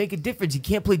though to make a difference. He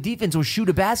can't play defense or shoot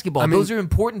a basketball. I mean, those are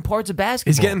important parts of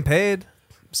basketball. he's getting paid.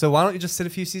 So why don't you just sit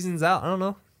a few seasons out? I don't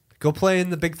know. Go play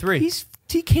in the Big Three.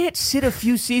 He can't sit a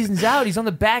few seasons out. He's on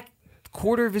the back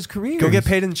quarter of his career. Go get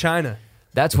paid in China.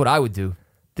 That's what I would do.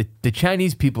 The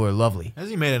Chinese people are lovely. Has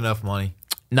he made enough money?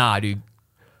 Nah, dude.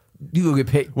 You go get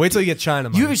paid. Wait till you get China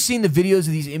money. You ever seen the videos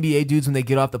of these NBA dudes when they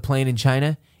get off the plane in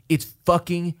China? It's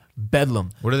fucking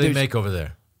bedlam. What do they There's- make over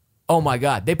there? Oh my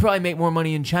God, they probably make more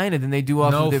money in China than they do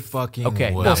off No of their fucking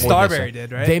okay. way. not No, more than Starberry so.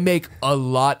 did, right? They make a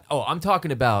lot. Oh, I'm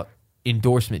talking about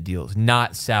endorsement deals,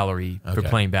 not salary for Okay.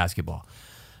 playing basketball.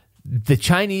 The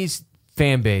Chinese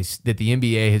fan base that the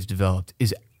NBA has developed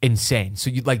is insane. So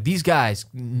you like these guys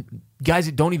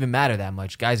that don't even matter that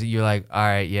much. Guys that you're like, all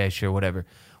right, yeah, sure, whatever.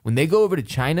 When they go over to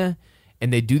China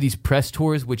and they do these press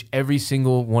tours, which every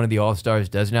single one of the All-Stars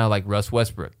does now, like Russ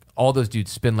Westbrook, all those dudes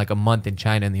spend like a month in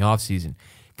China in the offseason.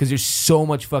 because there's so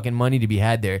much fucking money to be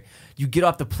had there. You get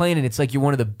off the plane and it's like you're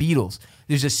one of the Beatles.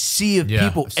 There's a sea of Yeah,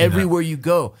 people I've seen that. everywhere you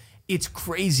go. It's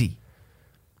crazy.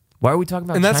 Why are we talking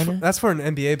about And China? that's for an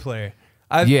NBA player.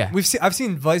 Yeah. I've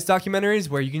seen Vice documentaries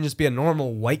where you can just be a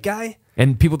normal white guy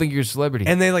And people think you're a celebrity.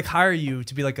 and they like hire you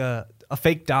to be like a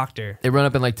fake doctor. They run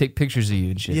up and like take pictures of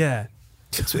you and shit. Yeah,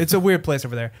 it's a weird place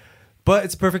over there, but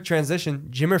it's a perfect transition.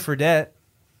 Jimmer Fredette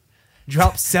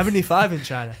dropped 75 in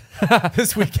China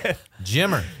this weekend.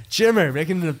 Jimmer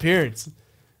making an appearance.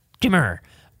 Jimmer,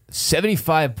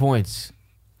 75 points.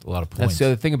 A lot of That's points. the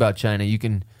other thing about China. You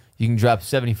can drop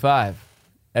 75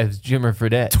 as Jimmer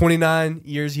Fredette. 29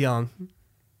 years young.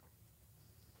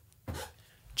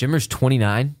 Jimmer's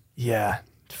 29. Yeah,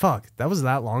 fuck, that was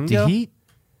that long Did ago. he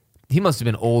must have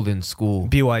been old in school.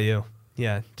 BYU.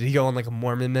 Yeah, did he go on like a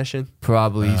Mormon mission?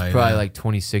 Probably. He's Oh, probably yeah. like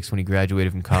 26 when he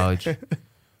graduated from college.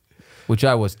 Which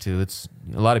I was too. It's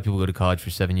a lot of people go to college for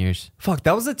 7 years. Fuck,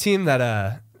 that was a team that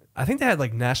I think they had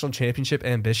like national championship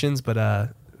ambitions, but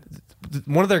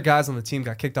one of their guys on the team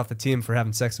got kicked off the team for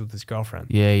having sex with his girlfriend.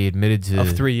 Yeah, he admitted to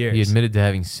Of 3 years. He admitted to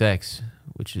having sex,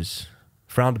 which is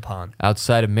Frowned upon.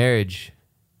 outside of marriage.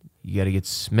 You got to get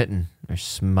smitten or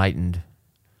smited.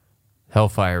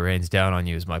 Hellfire rains down on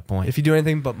you. Is my point. If you do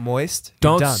anything but moist,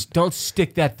 you're done. Don't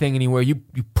stick that thing anywhere. You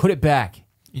put it back.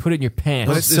 You put it in your pants.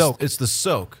 But Let it soak. it's the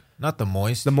soak, not the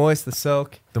moist. The moist, the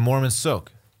soak. The Mormon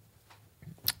soak.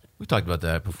 We talked about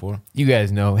that before. You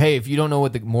guys know. Hey, if you don't know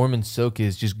what the Mormon soak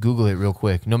is, just Google it real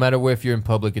quick. No matter where, if you're in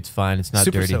public, it's fine. It's not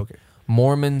Super dirty. soaker.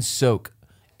 Mormon soak.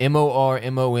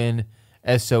 MORMONSOAK.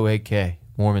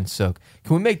 Mormon soak.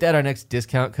 Can we make that our next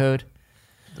discount code?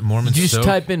 The Mormon Just soak.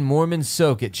 type in Mormon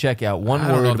soak at checkout. One I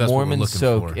don't know word, if that's what we're Mormon looking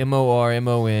soak. for.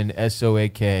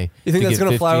 MORMONSOAK. You think to that's get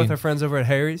gonna fly with 15 our friends over at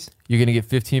Harry's? You're gonna get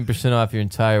 15% off your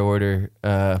entire order.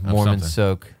 Mormon something.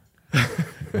 soak.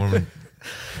 Mormon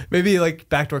Maybe like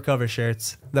backdoor cover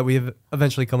shirts that we've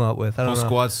eventually come up with. I whole don't know.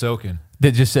 squad soaking.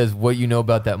 That just says what you know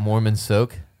about that Mormon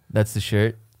soak. That's the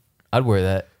shirt. I'd wear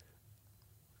that.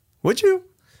 Would you?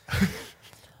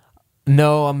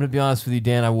 No, I'm gonna be honest with you,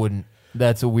 Dan. I wouldn't.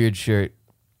 That's a weird shirt.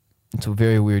 It's a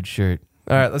very weird shirt.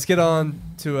 All right, let's get on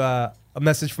to a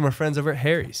message from our friends over at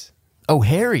Harry's. Oh,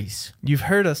 Harry's. You've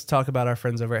heard us talk about our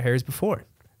friends over at Harry's before.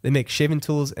 They make shaving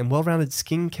tools and well-rounded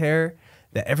skincare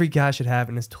that every guy should have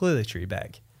in his toiletry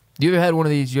bag. You ever had one of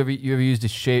these? You ever used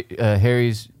a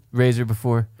Harry's razor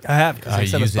before? I have because they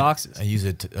send us use it. boxes. I use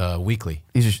it weekly.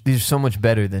 These are so much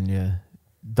better than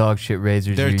dog shit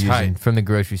razors They're you're tight. using from the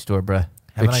grocery store, bruh.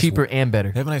 Have a They're nice cheaper and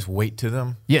better. They have a nice weight to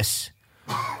them. Yes.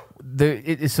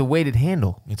 It's a weighted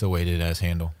handle. It's a weighted ass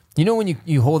handle. You know when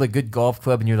you hold a good golf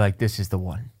club and you're like, this is the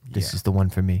one. This is the one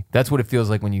for me. That's what it feels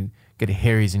like when you get a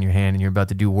Harry's in your hand and you're about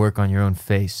to do work on your own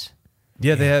face.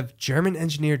 Yeah, they have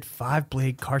German-engineered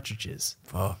 5-blade cartridges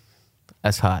Fuck.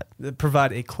 That's hot. that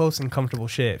provide a close and comfortable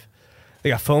shave. They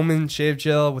got foam and shave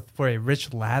gel for a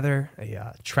rich lather,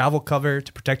 a travel cover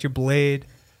to protect your blade.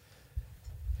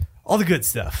 All the good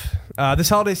stuff. This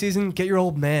holiday season, get your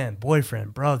old man,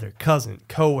 boyfriend, brother, cousin,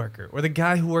 coworker, or the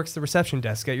guy who works the reception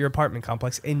desk at your apartment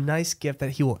complex a nice gift that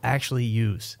he will actually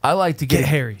use. I like to Get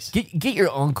Harry's. Get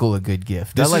your uncle a good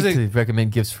gift. This I like is to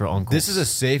recommend gifts for uncles. This is a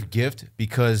safe gift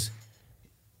because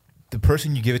the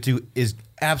person you give it to is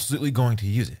absolutely going to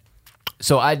use it.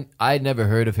 So I'd never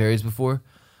heard of Harry's before.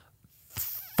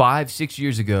 5-6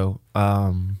 years ago,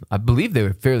 I believe they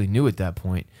were fairly new at that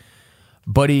point.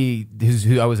 Buddy,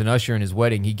 who I was an usher in his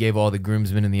wedding, he gave all the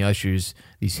groomsmen and the ushers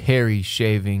these Harry's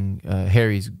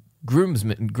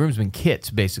groomsmen kits,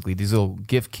 basically these little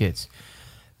gift kits.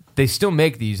 They still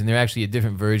make these, and they're actually a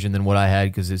different version than what I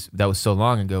had because that was so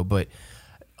long ago. But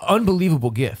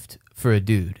unbelievable gift for a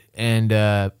dude,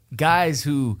 and guys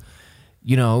who,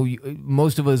 you know,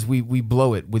 most of us we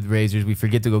blow it with razors. We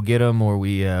forget to go get them, or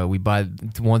we buy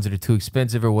ones that are too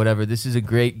expensive or whatever. This is a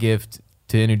great gift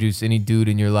to introduce any dude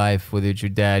in your life, whether it's your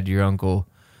dad, your uncle,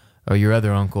 or your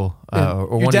other uncle, or your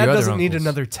one dad of your other doesn't need uncles.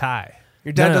 another tie.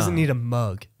 Your dad No. doesn't need a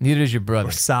mug Neither does your brother.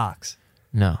 or socks.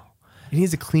 No. He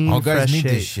needs a clean, All guys fresh need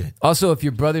shave. this shit. Also, if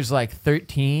your brother's like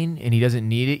 13 and he doesn't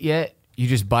need it yet, you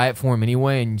just buy it for him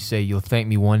anyway, and you say you'll thank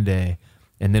me one day.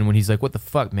 And then when he's like, "What the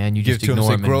fuck, man?" You Give just it to him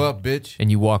ignore and him say, grow and, up, bitch.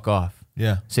 and you walk off.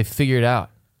 Yeah. Say, "Figure it out,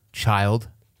 child.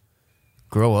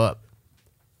 Grow up."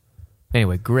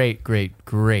 Anyway, great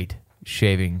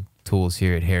shaving tools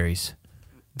here at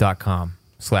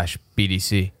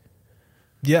harrys.com/BDC.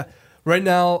 Yeah. Right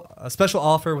now, a special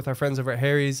offer with our friends over at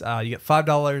Harry's. You get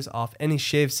 $5 off any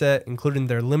shave set, including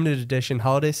their limited edition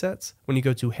holiday sets, when you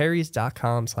go to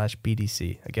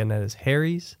harrys.com/BDC. Again, that is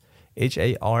Harry's,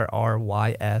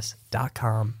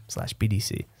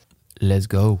 HARRYS.com/BDC. Let's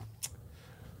go.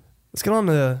 Let's get on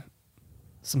to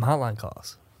some hotline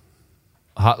calls.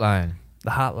 Hotline.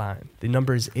 The hotline. The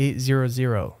number is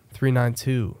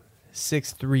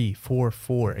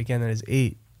 800-392-6344. Again, that is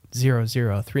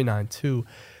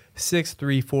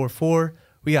 800-392-6344.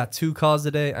 We got 2 calls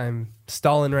today. I'm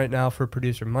stalling right now for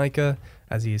producer Micah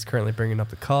as he is currently bringing up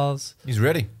the calls. He's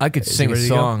ready. I could Is sing he a ready to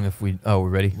go? song if we. Oh, we're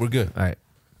ready. We're good. All right.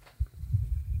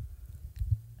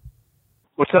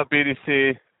 What's up,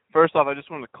 BDC? First off, I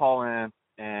just wanted to call in.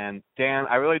 And, Dan,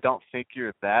 I really don't think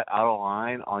you're that out of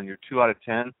line on your 2 out of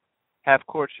 10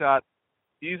 half-court shot.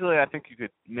 Easily, I think you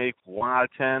could make 1 out of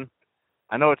 10.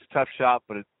 I know it's a tough shot,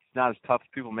 but it's not as tough as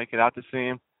people make it out to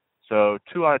seem. So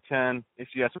 2 out of 10, if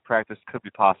you have some practice, could be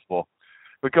possible.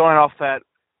 But going off that,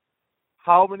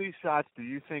 how many shots do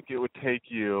you think it would take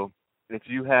you if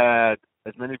you had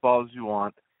as many balls as you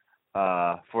want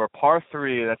for a par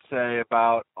 3, let's say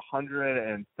about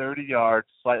 130 yards,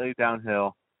 slightly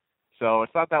downhill? So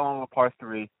it's not that long of a par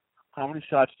 3. How many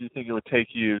shots do you think it would take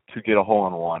you to get a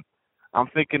hole-in-one? I'm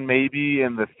thinking maybe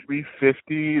in the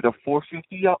 350 to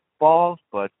 450 balls,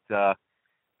 but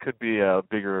could be a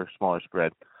bigger or smaller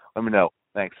spread. Let me know.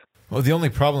 Thanks. Well, the only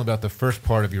problem about the first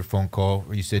part of your phone call,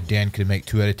 where you said Dan could make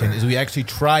 2 out of 10, is we actually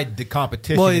tried the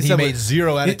competition. Well, and he said made with-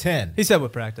 0 out he- of 10. He said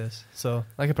with practice, so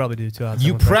I could probably do 2 out of 10.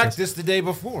 You with practice. practiced the day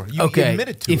before. You Okay.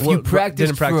 admitted to If it. you Well, practiced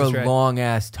didn't practice for a right. long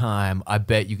ass time, I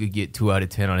bet you could get 2 out of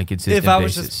 10 on a consistent If I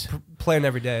was basis. just playing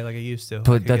every day like I used to. I But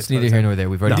could that's get 2 out neither of here 10. nor there.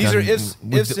 We've already These done,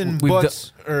 are ifs and we've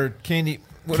buts or candy,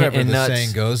 whatever and the nuts.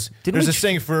 saying goes. Didn't There's we a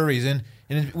saying for a reason.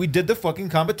 And we did the fucking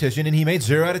competition, and he made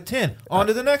 0 out of 10. On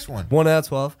to the next one. 1 out of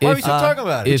 12. Why are we still talking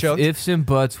about it? If choked? ifs and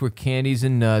buts were candies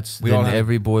and nuts, We all then have-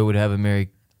 every boy would have a Merry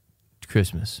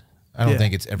Christmas. I don't Yeah.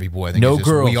 think it's every boy. I think No it's just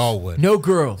girls. we all would. No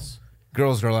girls.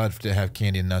 Girls are allowed to have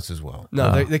candy and nuts as well.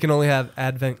 No, they can only have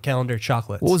advent calendar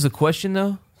chocolates. What was the question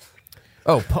though?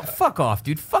 Oh, fuck off,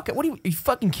 dude. Fuck it. What are you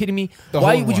fucking kidding me? The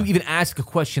Why whole would you one. even ask a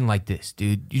question like this,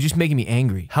 dude? You're just making me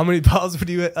angry. How many balls would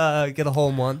you get a hole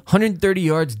in one? 130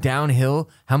 yards downhill.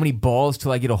 How many balls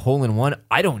till I get a hole in one?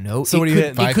 I don't know. So it what are you could,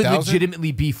 hitting? It could 5,000?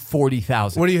 legitimately be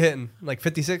 40,000. What are you hitting? Like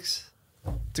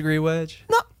 56-degree wedge?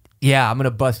 No. Yeah, I'm gonna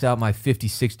bust out my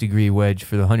 56-degree wedge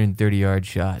for the 130-yard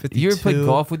shot. You ever played 52.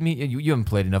 golf with me? You haven't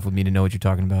played enough with me to know what you're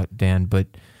talking about, Dan. But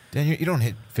Dan, you don't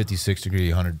hit 56-degree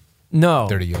 130 no,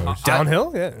 yards.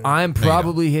 Downhill? Yeah. I'm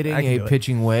probably hitting I can a do it.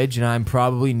 pitching wedge, and I'm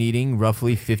probably needing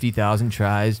roughly 50,000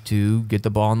 tries to get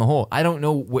the ball in the hole. I don't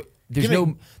know. There's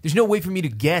no way for me to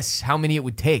guess how many it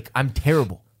would take. I'm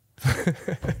terrible.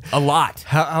 A lot.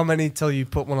 How many till you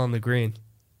put one on the green?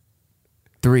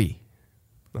 3.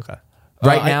 Okay.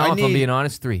 Right I now, if I'm need- being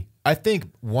honest, 3. I think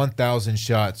 1,000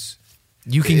 shots.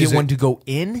 You can Is get one it- to go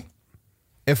in?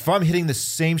 If I'm hitting the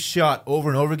same shot over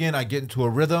and over again, I get into a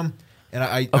rhythm, and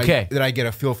I get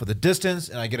a feel for the distance,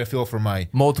 and I get a feel for my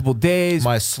Multiple days.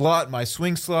 slot, my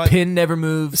swing slot. Pin never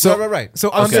moves. So- right.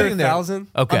 so I'm under sitting there. 1,000?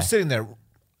 Okay. I'm sitting there.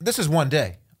 This is one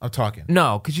day. I'm talking.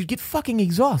 No, because you'd get fucking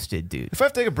exhausted, dude. If I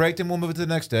have to take a break, then we'll move it to the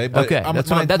next day. But Okay,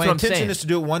 that's what my I'm intention saying. is to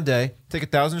do it one day, take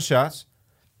 1,000 shots.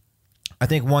 I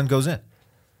think one goes in.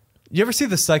 You ever see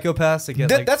the psychopaths that get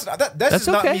That, like... that's That's just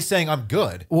not okay. me saying I'm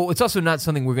good. Well, it's also not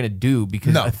something we're gonna do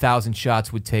because No. 1,000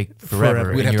 shots would take forever, Forever.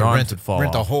 and We'd have your to arms would fall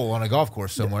rent a off. hole on a golf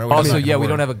course somewhere. Also, It's not yeah, gonna we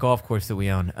don't work. have a golf course that we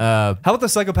own. How about the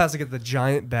psychopaths that get the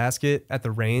giant basket at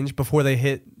the range before they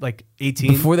hit like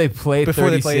 18? Before they play Before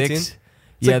they 36. play 18? It's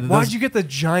Yeah, like, why'd you get the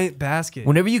giant basket?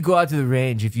 Whenever you go out to the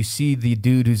range, if you see the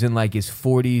dude who's in like his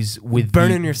 40s with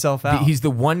Burning yourself out. he's the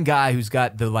one guy who's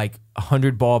got the like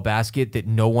 100-ball basket that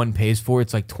no one pays for.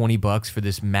 It's like $20 for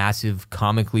this massive,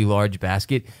 comically large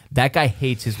basket. That guy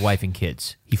hates his wife and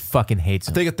kids. He fucking hates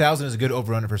I them. think 1,000 is a good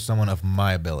over-under for someone of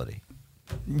my ability,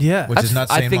 yeah. which is not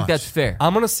saying I think much. that's fair.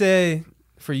 I'm going to say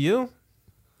for you,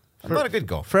 I'm not a good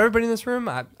golfer. for everybody in this room,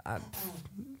 I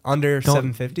under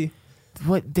Don't- 750.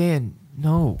 What, Dan?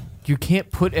 No. You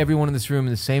can't put everyone in this room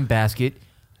in the same basket.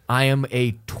 I am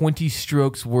a 20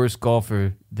 strokes worse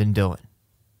golfer than Dylan.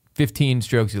 15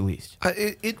 strokes at least.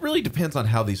 It really depends on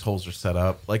how these holes are set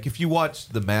up. Like if you watch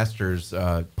the Masters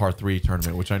par 3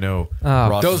 tournament, which I know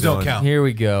Ross those is don't doing, count. Here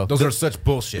we go. Those are such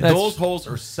bullshit. Those holes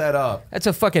are set up. That's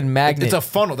a fucking magnet. It's a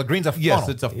funnel. The green's a funnel. Yes,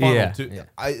 it's a funnel Yeah.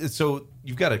 too. So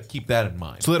you've got to keep that in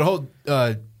mind. So that whole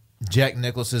Jack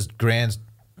Nicklaus's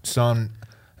grandson,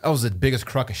 that was the biggest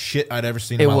crock of shit I'd ever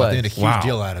seen in It my life. was. They made a huge Wow.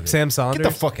 deal out of it. Sam Get the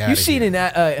Saunders? fuck out You of seen here. in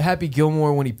Happy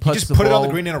Gilmore when he You puts just the put ball it on the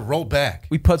green and a roll back.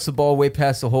 We putts the ball way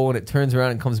past the hole and it turns around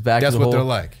and comes back That's to the what hole. they're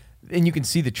like. And you can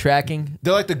see the tracking.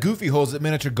 They're like the goofy holes at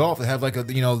miniature golf that have like a,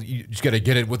 you just got to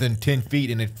get it within 10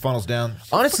 feet and it funnels down.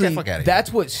 Honestly, Fuck outta here.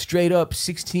 that's what straight up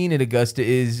 16 at Augusta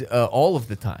is all of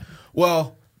the time,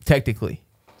 Well, technically.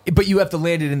 But you have to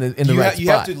land it in the right spot. You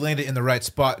have to land it in the right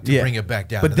spot to bring it back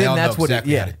down. But And they then all that's know what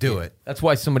exactly it, how to do it. That's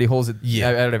why somebody holds it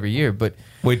out every year. But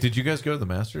Wait, did you guys go to the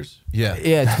Masters? Yeah,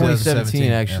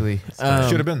 2017 actually.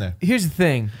 Should have been there. Here's the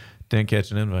thing: Didn't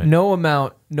catch an invite. no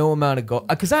amount of golf.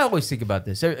 Because I always think about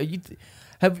this.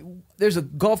 There's a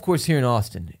golf course here in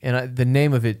Austin, and the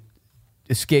name of it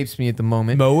escapes me at the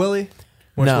moment. Mo Willie?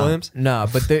 Morris Williams? No,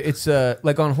 but it's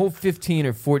like on hole 15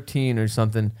 or 14 or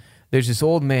something. There's this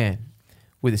old man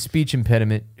with a speech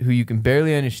impediment who you can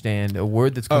barely understand a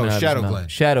word that's coming out of his mouth. Glenn.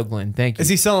 Shadow Glenn, thank you. Is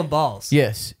he selling balls?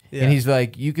 Yes. Yeah. And he's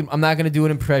like, I'm not going to do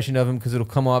an impression of him because it'll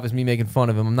come off as me making fun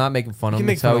of him. I'm not making fun of him.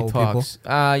 You can That's make how fun he of old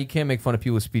talks. You can't make fun of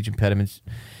people with speech impediments.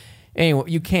 Anyway,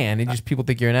 you can. It just people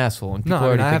think you're an asshole, and people No, I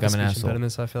already have think a I'm an speech asshole.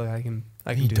 impediment, so I feel like I can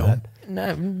You do don't? that.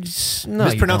 No,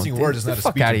 Mispronouncing you don't. words is not a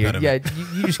Fuck speech outta here. impediment.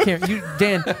 Yeah, you just can't.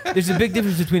 Dan, there's a big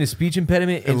difference between a speech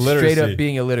impediment and Illiteracy. straight up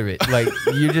being illiterate. Like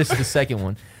you're just the second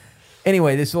one.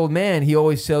 Anyway, this old man, he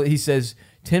says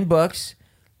 $10.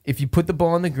 If you put the ball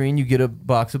on the green, you get a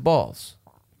box of balls.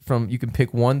 You can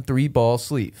pick 1 3-ball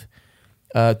sleeve.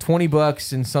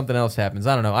 $20 and something else happens.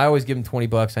 I don't know. I always give him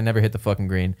 $20. I never hit the fucking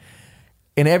green.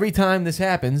 And every time this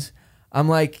happens, I'm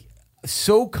like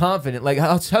so confident. Like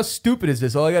how stupid is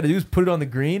this? All I got to do is put it on the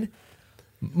green.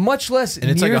 Much less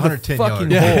And it's near like the 110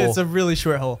 fucking yards. hole. Yeah, it's a really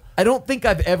short hole. I don't think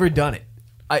I've ever done it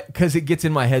because it gets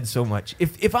in my head so much.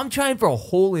 If I'm trying for a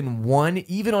hole in one,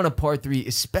 even on a par 3,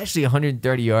 especially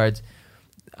 130 yards,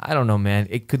 I don't know, man.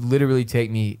 It could literally take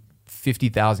me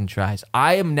 50,000 tries.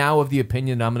 I am now of the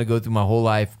opinion that I'm going to go through my whole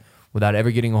life without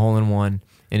ever getting a hole in one,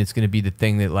 and it's going to be the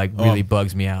thing that like really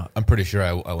bugs me out. I'm pretty sure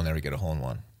I will never get a hole in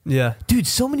one. Yeah. Dude,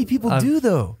 so many people do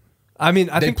though. I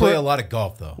mean, I They think play a lot of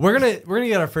golf though. we're gonna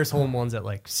get our first hole in ones at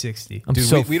like 60. I'm Dude,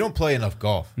 so we don't play enough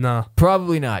golf. No.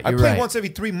 probably not. I You're play right. once every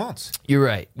 3 months. You're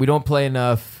right. We don't play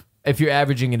enough. If you're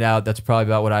averaging it out, that's probably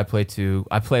about what I play too.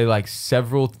 I play like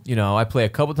several, I play a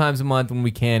couple times a month when we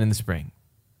can in the spring.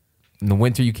 In the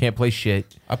winter, you can't play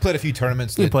shit. I played a few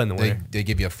tournaments You that play in the winter. they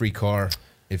give you a free car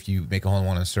if you make a hole in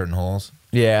one on certain holes.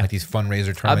 Yeah. Like these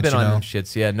fundraiser tournaments. I've been on you know? them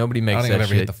shits. Yeah, nobody I makes don't think that I've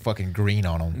ever hit shit. the fucking green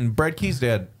on them. And Brad Key's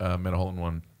dad made a hole in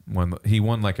one. He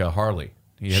won like a Harley.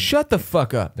 He had, Shut the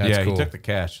fuck up. That's yeah, cool. he took the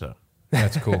cash though.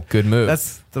 That's cool. Good move.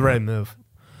 That's the right move.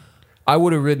 I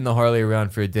would have ridden the Harley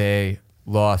around for a day,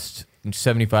 lost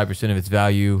 75% of its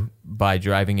value by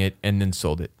driving it, and then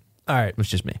sold it. All right. It was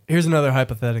just me. Here's another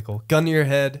hypothetical. Gun to your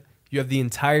head. You have the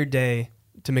entire day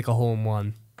to make a hole in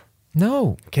one.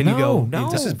 No. Can you go? No.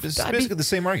 This is basically the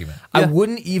same argument. I Yeah.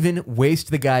 wouldn't even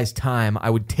waste the guy's time. I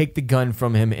would take the gun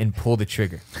from him and pull the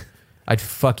trigger. I'd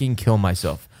fucking kill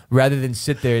myself rather than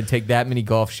sit there and take that many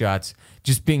golf shots,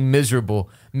 just being miserable,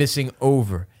 missing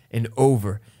over and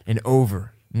over and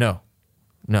over. No.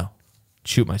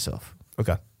 Shoot myself.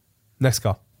 Okay. Next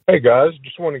call. Hey guys,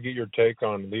 just want to get your take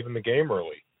on leaving the game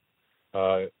early.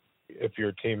 If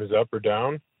your team is up or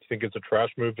down, do you think it's a trash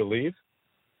move to leave?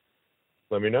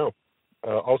 Let me know.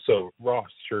 Also, Ross,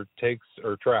 your takes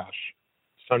are trash.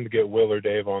 It's time to get Will or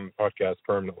Dave on the podcast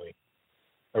permanently.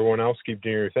 Everyone else, keep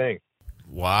doing your thing.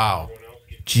 Wow.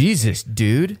 Jesus,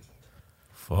 dude.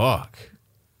 Fuck.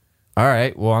 All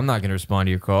right. Well, I'm not going to respond to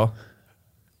your call.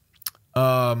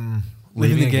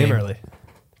 Leaving the a game early.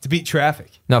 To beat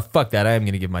traffic. No, fuck that. I am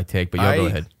going to give my take, but y'all go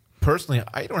ahead. Personally,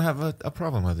 I don't have a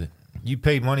problem with it. You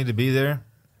paid money to be there.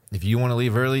 If you want to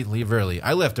leave early, leave early.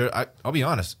 I left early. I'll be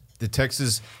honest. The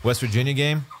Texas-West Virginia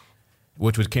game,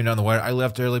 which came down the wire, I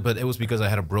left early, but it was because I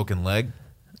had a broken leg.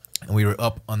 And we were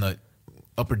up on the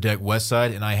upper deck west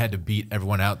side, and I had to beat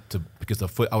everyone out because the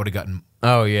foot I would have gotten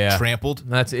Oh, yeah. trampled.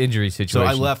 That's an injury So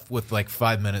situation. I left with like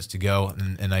 5 minutes to go,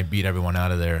 and I beat everyone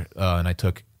out of there. And I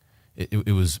took it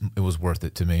was worth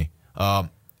it to me.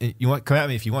 You want come at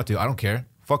me if you want to. I don't care.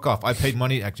 Fuck off. I paid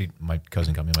money. Actually, my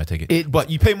cousin got me my ticket. But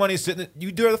you pay money sitting.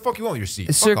 You do whatever the fuck you want with your seat.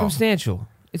 It's Fuck off. circumstantial.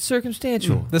 It's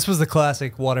circumstantial. This was the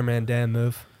classic Waterman Dan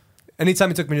move. Anytime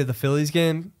he took me to the Phillies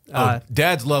game,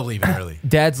 Dads love leaving early.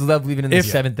 Dads love leaving in the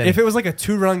seventh inning. if it was like a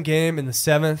 2-run game in the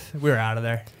 7th, we were out of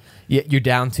there. Yeah, you're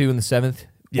down 2 in the 7th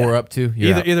or up 2.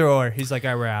 You're out. Either or. He's like,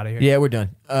 all right, we're out of here. Yeah, we're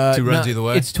done. 2 runs either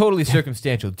way? It's totally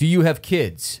circumstantial. Do you have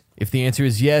kids? If the answer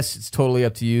is yes, it's totally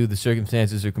up to you. The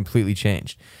circumstances are completely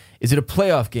changed. Is it a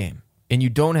playoff game and you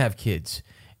don't have kids?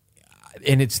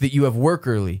 And it's that you have work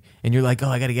early and you're like, oh,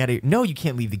 I got to get out of here. No, you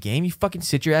can't leave the game. You fucking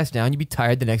sit your ass down. You be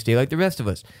tired the next day like the rest of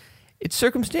us. It's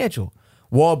circumstantial.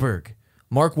 Mark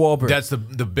Wahlberg. That's the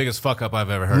biggest fuck up I've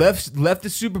ever heard. Left the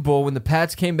Super Bowl when the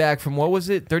Pats came back from, what was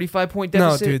it, 35-point No,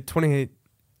 deficit? dude, 28.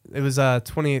 It was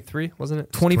 28-3, wasn't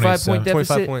it? 25-point 27.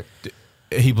 deficit. 25 point.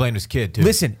 He blamed his kid too.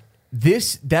 Listen,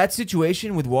 that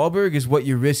situation with Wahlberg is what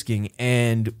you're risking,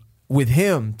 and with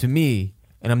him, to me,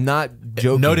 and I'm not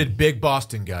joking. Noted big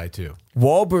Boston guy too.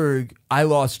 Wahlberg, I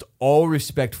lost all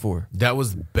respect for That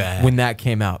was bad. when that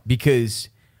came out because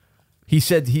he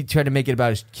said he tried to make it about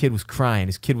his kid was crying.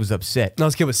 His kid was upset. No,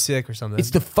 his kid was sick or something.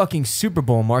 It's the fucking Super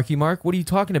Bowl, Marky Mark. What are you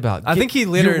talking about? I think he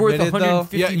later You're worth admitted, though-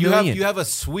 $150 yeah, million. you have a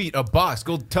suite, a box.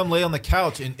 Go tell him lay on the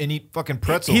couch and eat fucking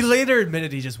pretzels. He later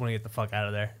admitted he just wanted to get the fuck out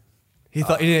of there. He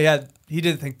thought, he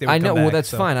didn't think they would I know. come Well, back, that's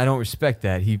so. fine. I don't respect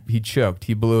that. He choked.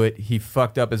 He blew it. He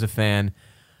fucked up as a fan.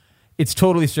 It's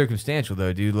totally circumstantial,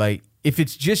 though, dude. Like, if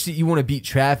it's just that you want to beat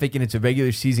traffic and it's a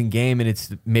regular season game and it's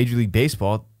Major League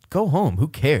Baseball, go home. Who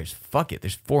cares? Fuck it.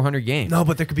 There's 400 games. No,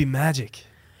 but there could be magic.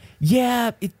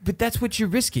 Yeah, but that's what you're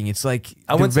risking. It's like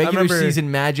I the regular remember-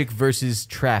 season magic versus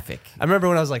traffic. I remember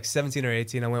when I was like 17 or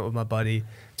 18, I went with my buddy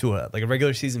to a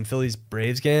regular season Phillies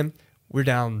Braves game. We're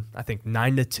down, I think,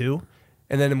 9-2,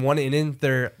 and then in one inning,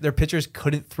 their pitchers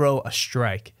couldn't throw a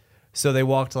strike, so they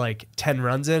walked like 10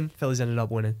 runs in. Phillies ended up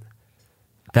winning.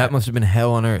 That must have been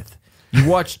hell on earth. You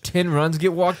watched 10 runs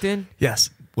get walked in? Yes,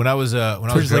 when I was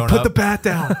Pitchers growing like put up, the bat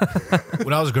down.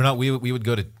 when I was growing up, we would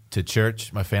go to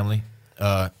church. My family,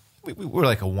 we were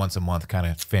like a once a month kind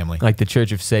of family. Like the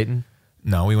Church of Satan?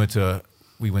 No, we went to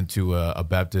a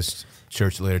Baptist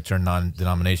church that later turned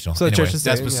non-denominational. So the Anyway, Church of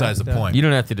that's Satan, besides yeah. the point. You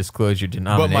don't have to disclose your But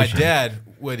denomination. my dad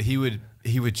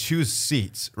would choose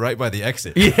seats right by the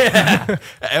exit. Yeah,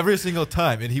 every single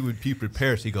time, and he would be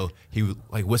prepared. He would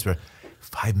like whisper,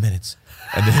 5 minutes,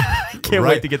 and then Can't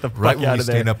wait to get the fuck right when out we of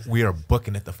there. stand up, we are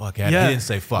booking it the fuck out. Yeah. He didn't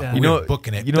say fuck. Yeah. We You know- were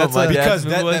booking it. you know what my because dad's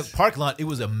move was? that parking lot, it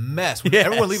was a mess. Yes.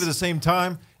 Everyone leave at the same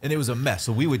time, and it was a mess.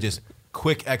 So we would just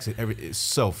quick exit. It's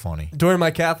so funny. During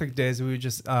my Catholic days, we would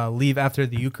just leave after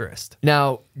the Eucharist.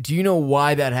 Now, do you know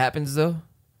why that happens, though?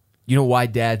 You know why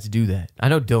dads do that? I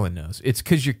know Dylan knows. It's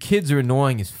because your kids are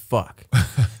annoying as fuck.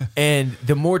 And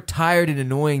the more tired and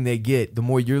annoying they get, the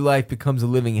more your life becomes a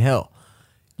living hell.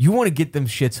 You want to get them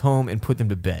shits home and put them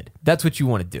to bed. That's what you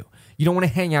want to do. You don't want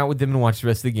to hang out with them and watch the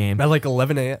rest of the game. At like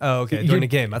 11 a.m. Oh, okay. During You're- the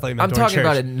game. I thought you meant I'm during talking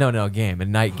church. about a game, a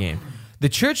night game. The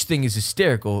church thing is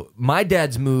hysterical. My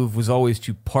dad's move was always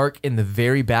to park in the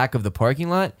very back of the parking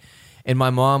lot, and my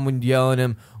mom would yell at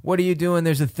him, "What are you doing?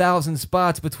 There's 1,000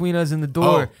 spots between us and the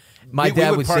door." My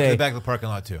dad we would park in say, the back of the parking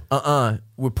lot too.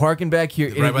 we're parking back here.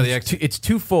 Right And by the it's exit. It's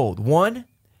twofold. One,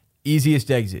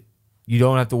 easiest exit. You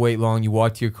don't have to wait long. You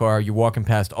walk to your car. You're walking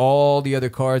past all the other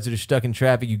cars that are stuck in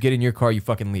traffic. You get in your car. You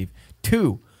fucking leave.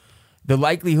 Two, the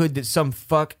likelihood that some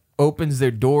fuck opens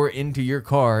their door into your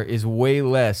car is way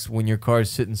less when your car's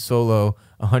sitting solo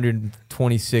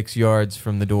 126 yards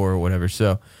from the door or whatever.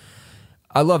 So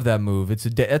I love that move. That's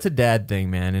a dad thing,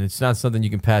 man, and it's not something you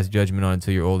can pass judgment on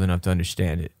until you're old enough to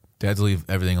understand it. Dads leave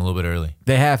everything a little bit early.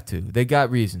 They have to. They got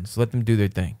reasons. Let them do their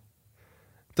thing.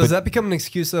 Does that become an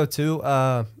excuse though too?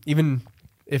 Even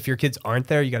if your kids aren't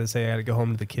there, you got to say I got to go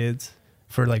home to the kids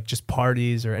for like just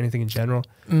parties or anything in general.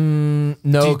 No,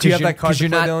 Do you have that card to you're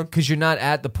play, not Dylan? because you're not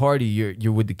at the party.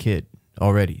 You're with the kid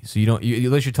already, so you don't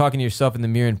unless you're talking to yourself in the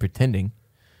mirror and pretending.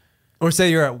 Or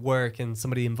say you're at work and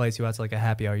somebody invites you out to like a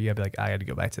happy hour, you gotta be like, I got to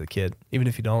go back to the kid, even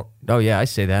if you don't. Oh yeah, I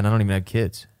say that. And I don't even have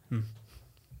kids.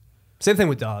 Same thing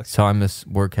with dogs. So I miss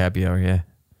work happy hour. Yeah.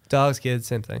 Dogs, kids,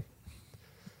 same thing.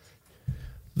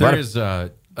 There is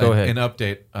an ahead.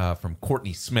 update from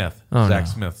Courtney Smith, Oh, Zach no.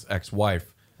 Smith's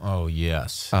ex-wife. Oh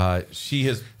yes. She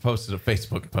has posted a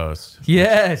Facebook post.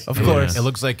 Yes, Of course. It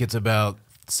looks like it's about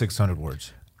 600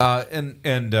 words. And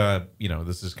you know,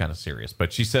 this is kind of serious,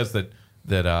 but she says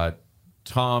that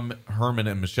Tom Herman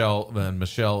and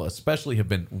Michelle especially have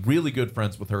been really good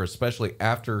friends with her, especially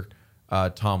after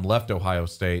Tom left Ohio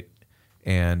State,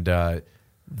 and that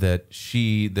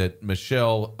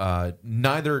Michelle,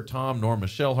 neither Tom nor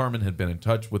Michelle Herman had been in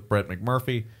touch with Brett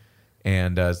McMurphy,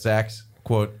 and Zach's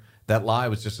quote, "That lie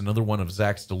was just another one of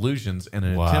Zach's delusions and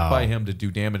an attempt by him to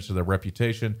do damage to their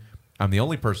reputation. I'm the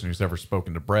only person who's ever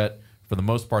spoken to Brett. For the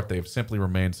most part, they have simply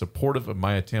remained supportive of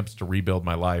my attempts to rebuild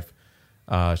my life."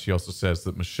 She also says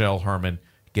that Michelle Herman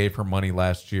gave her money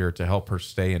last year to help her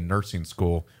stay in nursing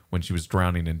school when she was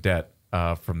drowning in debt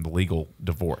from the legal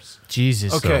divorce.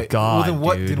 Jesus. Okay, God,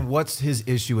 well, dude. then what's his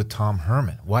issue with Tom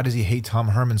Herman? Why does he hate Tom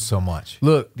Herman so much?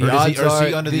 Look, the Or does odds or is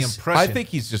he are under this- the impression? I think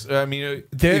he's just. I mean,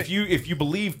 There- if you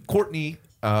believe Courtney,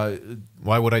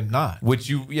 Why would I not? which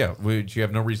you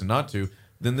have no reason not to,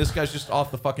 then this guy's just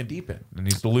off the fucking deep end, and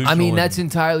he's delusional. I mean, and- that's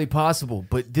entirely possible,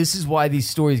 but this is why these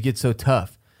stories get so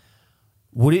tough.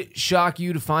 Would it shock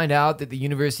you to find out that the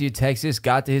University of Texas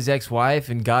got to his ex-wife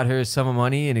and got her a sum of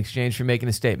money in exchange for making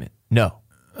a statement? No.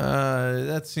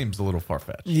 that seems a little far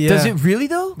fetched. Yeah. Does it really,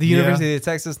 though? The University of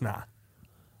Texas? Nah.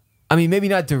 I mean, maybe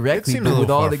not directly, seems a but with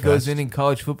little all that goes far-fetched. in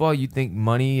college football, you'd think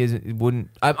money isn't. It wouldn't.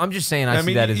 I'm just saying. I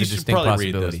see that as you a should distinct probably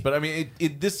read possibility. this, but I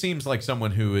mean, this seems like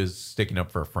someone who is sticking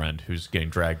up for a friend who's getting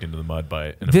dragged into the mud by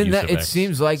an Then abusive it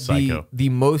seems like psycho. the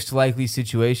most likely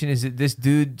situation is that this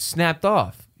dude snapped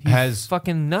off. He's Has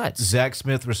fucking nuts. Zach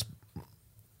Smith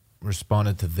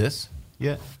responded to this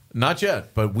yet? Not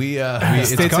yet, but we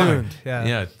It's Stay coming. tuned. Yeah.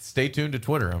 yeah, stay tuned to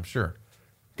Twitter. I'm sure.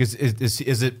 Because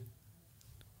is it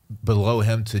below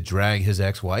him to drag his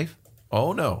ex-wife?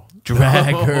 Oh no,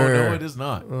 Drag no, her. No, it is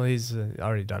not. Well, he's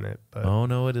already done it. But Oh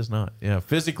no, it is not. Yeah,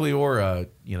 physically or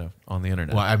on the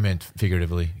internet. Well, I meant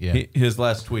figuratively. Yeah. His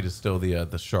last tweet is still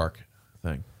the shark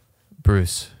thing.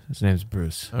 Bruce. His name's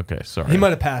Bruce. Okay, sorry. he might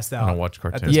have passed out. I don't watch at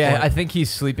cartoons. this Yeah, point. I think he's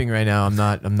sleeping right now. I'm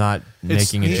not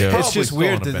making a It's- joke. It's Probably just still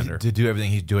weird on a bender. to do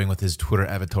everything he's doing with his Twitter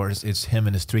avatars. It's him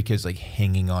and his 3 kids like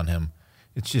hanging on him.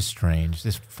 It's just strange.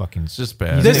 This fucking. It's just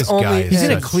bad. This only- guy is He's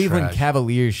in a such Cleveland trash.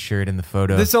 Cavaliers shirt in the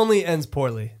photo. This only ends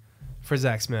poorly for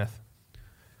Zach Smith.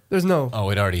 There's no. Oh,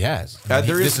 it already has.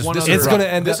 There is one other- It's gonna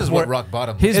end This up is more- what rock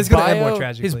bottom. his It's gonna end bio, more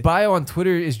tragically. his bio on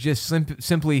Twitter is just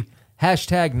simply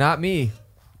hashtag not me.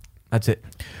 That's it.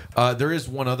 There is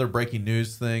one other breaking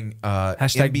news thing.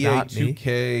 Hashtag NBA not me.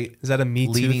 2K. Is that a Me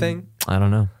Too leading- thing? I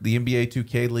don't know. The NBA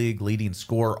 2K League leading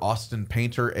scorer Austin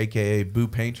Painter, a.k.a. Boo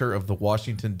Painter of the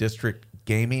Washington District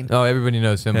Gaming, Oh, everybody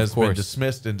knows him, has of been course.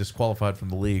 dismissed and disqualified from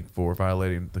the league for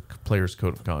violating the player's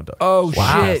code of conduct. Oh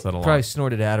Wow. shit! Pass that along. Probably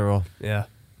snorted Adderall. Yeah,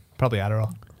 probably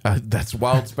Adderall. That's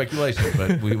wild speculation,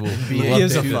 but we will He we'll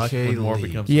gives a update fuck. this when more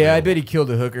becomes Yeah, I available. bet he killed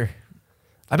a hooker.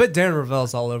 I bet Darren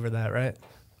Ravel's all over that, right?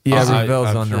 Yeah, I- Ravel's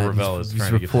I'm on sure that. Ravel is he's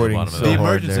trying to get to the reporting bottom of so the that.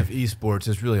 hard emergence there. of esports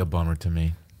is really a bummer to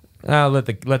me. Let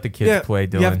the kids play.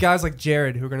 Dylan. You have guys like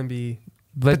Jared who are going to be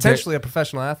Let potentially a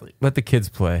professional athlete. let the kids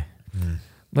play.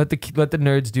 Let the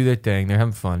nerds do their thing. They're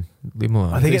having fun. Leave them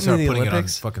alone. Are they They getting start into the putting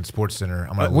Olympics? it on fucking Sports Center.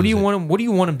 I might What do you lose it. want them? What do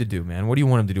you want them to do, man? What do you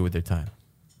want them to do with their time?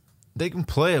 They can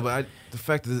play it, but the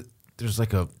fact that there's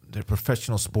like a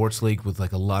professional sports league with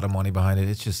like a lot of money behind it,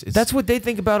 it's That's what they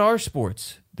think about our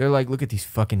sports. They're like, look at these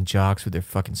fucking jocks with their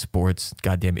fucking sports.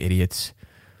 Goddamn idiots.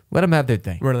 Let them have their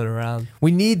thing. Running around.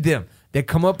 We need them. They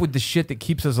come up with the shit that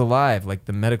keeps us alive, like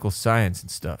the medical science and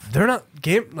stuff. They're not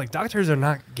doctors are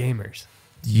not gamers.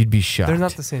 You'd be shocked. They're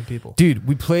not the same people. Dude,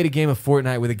 we played a game of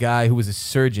Fortnite with a guy who was a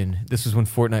surgeon. This was when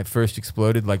Fortnite first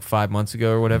exploded, like 5 months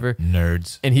ago or whatever.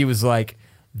 nerds. And he was like,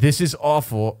 this is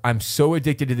awful. I'm so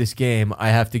addicted to this game. I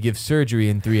have to give surgery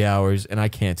in 3 hours, and I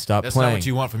can't stop That's playing. not what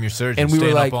you want from your surgeon. And we were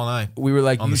staying like, up all night. on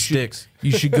the you should, sticks.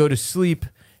 you should go to sleep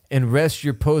and rest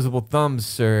your posable thumbs,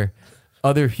 sir.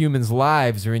 Other humans'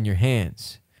 lives are in your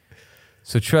hands.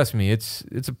 So trust me, it's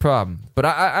a problem. But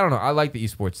I don't know. I like the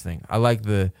esports thing. I like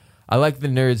the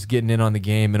nerds getting in on the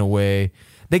game in a way.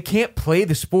 They can't play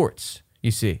the sports, you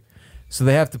see. So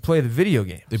they have to play the video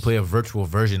games. They play a virtual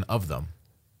version of them.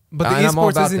 But the And I'm all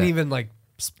esports about isn't that. even like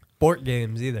sport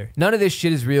games either. None of this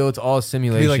shit is real. It's all It'd be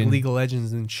simulation. like League of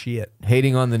Legends and shit.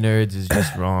 Hating on the nerds is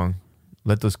just wrong.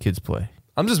 Let those kids play.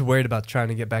 I'm just worried about trying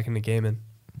to get back into gaming.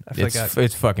 I feel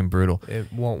It's fucking brutal.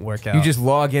 it won't work out. You just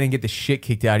log in and get the shit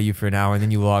kicked out of you for an hour, and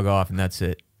then you log off, and that's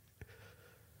it.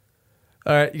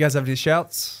 All right, you guys have any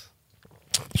shouts?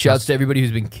 Shouts to everybody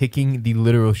who's been kicking the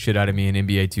literal shit out of me in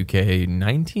NBA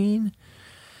 2K19.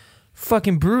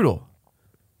 Fucking brutal.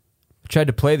 Tried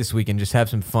to play this weekend, just have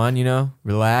some fun,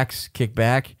 relax, kick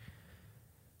back.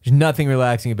 There's nothing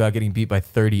relaxing about getting beat by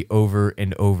 30 over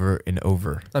and over and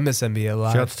over. I miss NBA a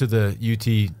lot. Shouts to the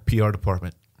UT PR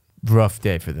department. Rough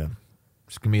day for them.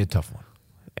 It's gonna be a tough one.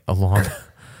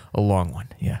 A long one,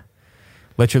 yeah.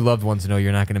 Let your loved ones know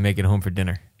you're not going to make it home for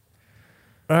dinner.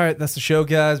 All right, that's the show,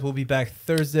 guys. We'll be back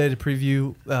Thursday to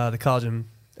preview the college and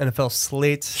NFL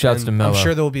slate. Shouts And to Melo. I'm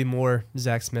sure there will be more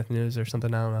Zach Smith news or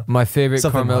something. I don't know. My favorite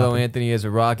Something will Carmelo happen. Anthony as a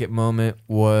Rocket moment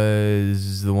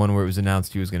was the one where it was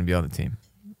announced he was going to be on the team.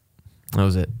 That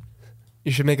was it.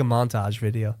 You should make a montage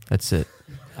video. That's it.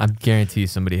 I guarantee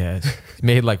somebody has. He's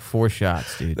made like 4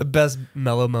 shots, dude. The best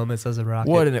Mellow moments as a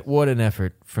Rocket. What an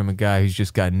effort from a guy who's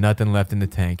just got nothing left in the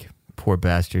tank. Poor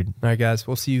bastard. All right, guys.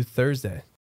 We'll see you Thursday.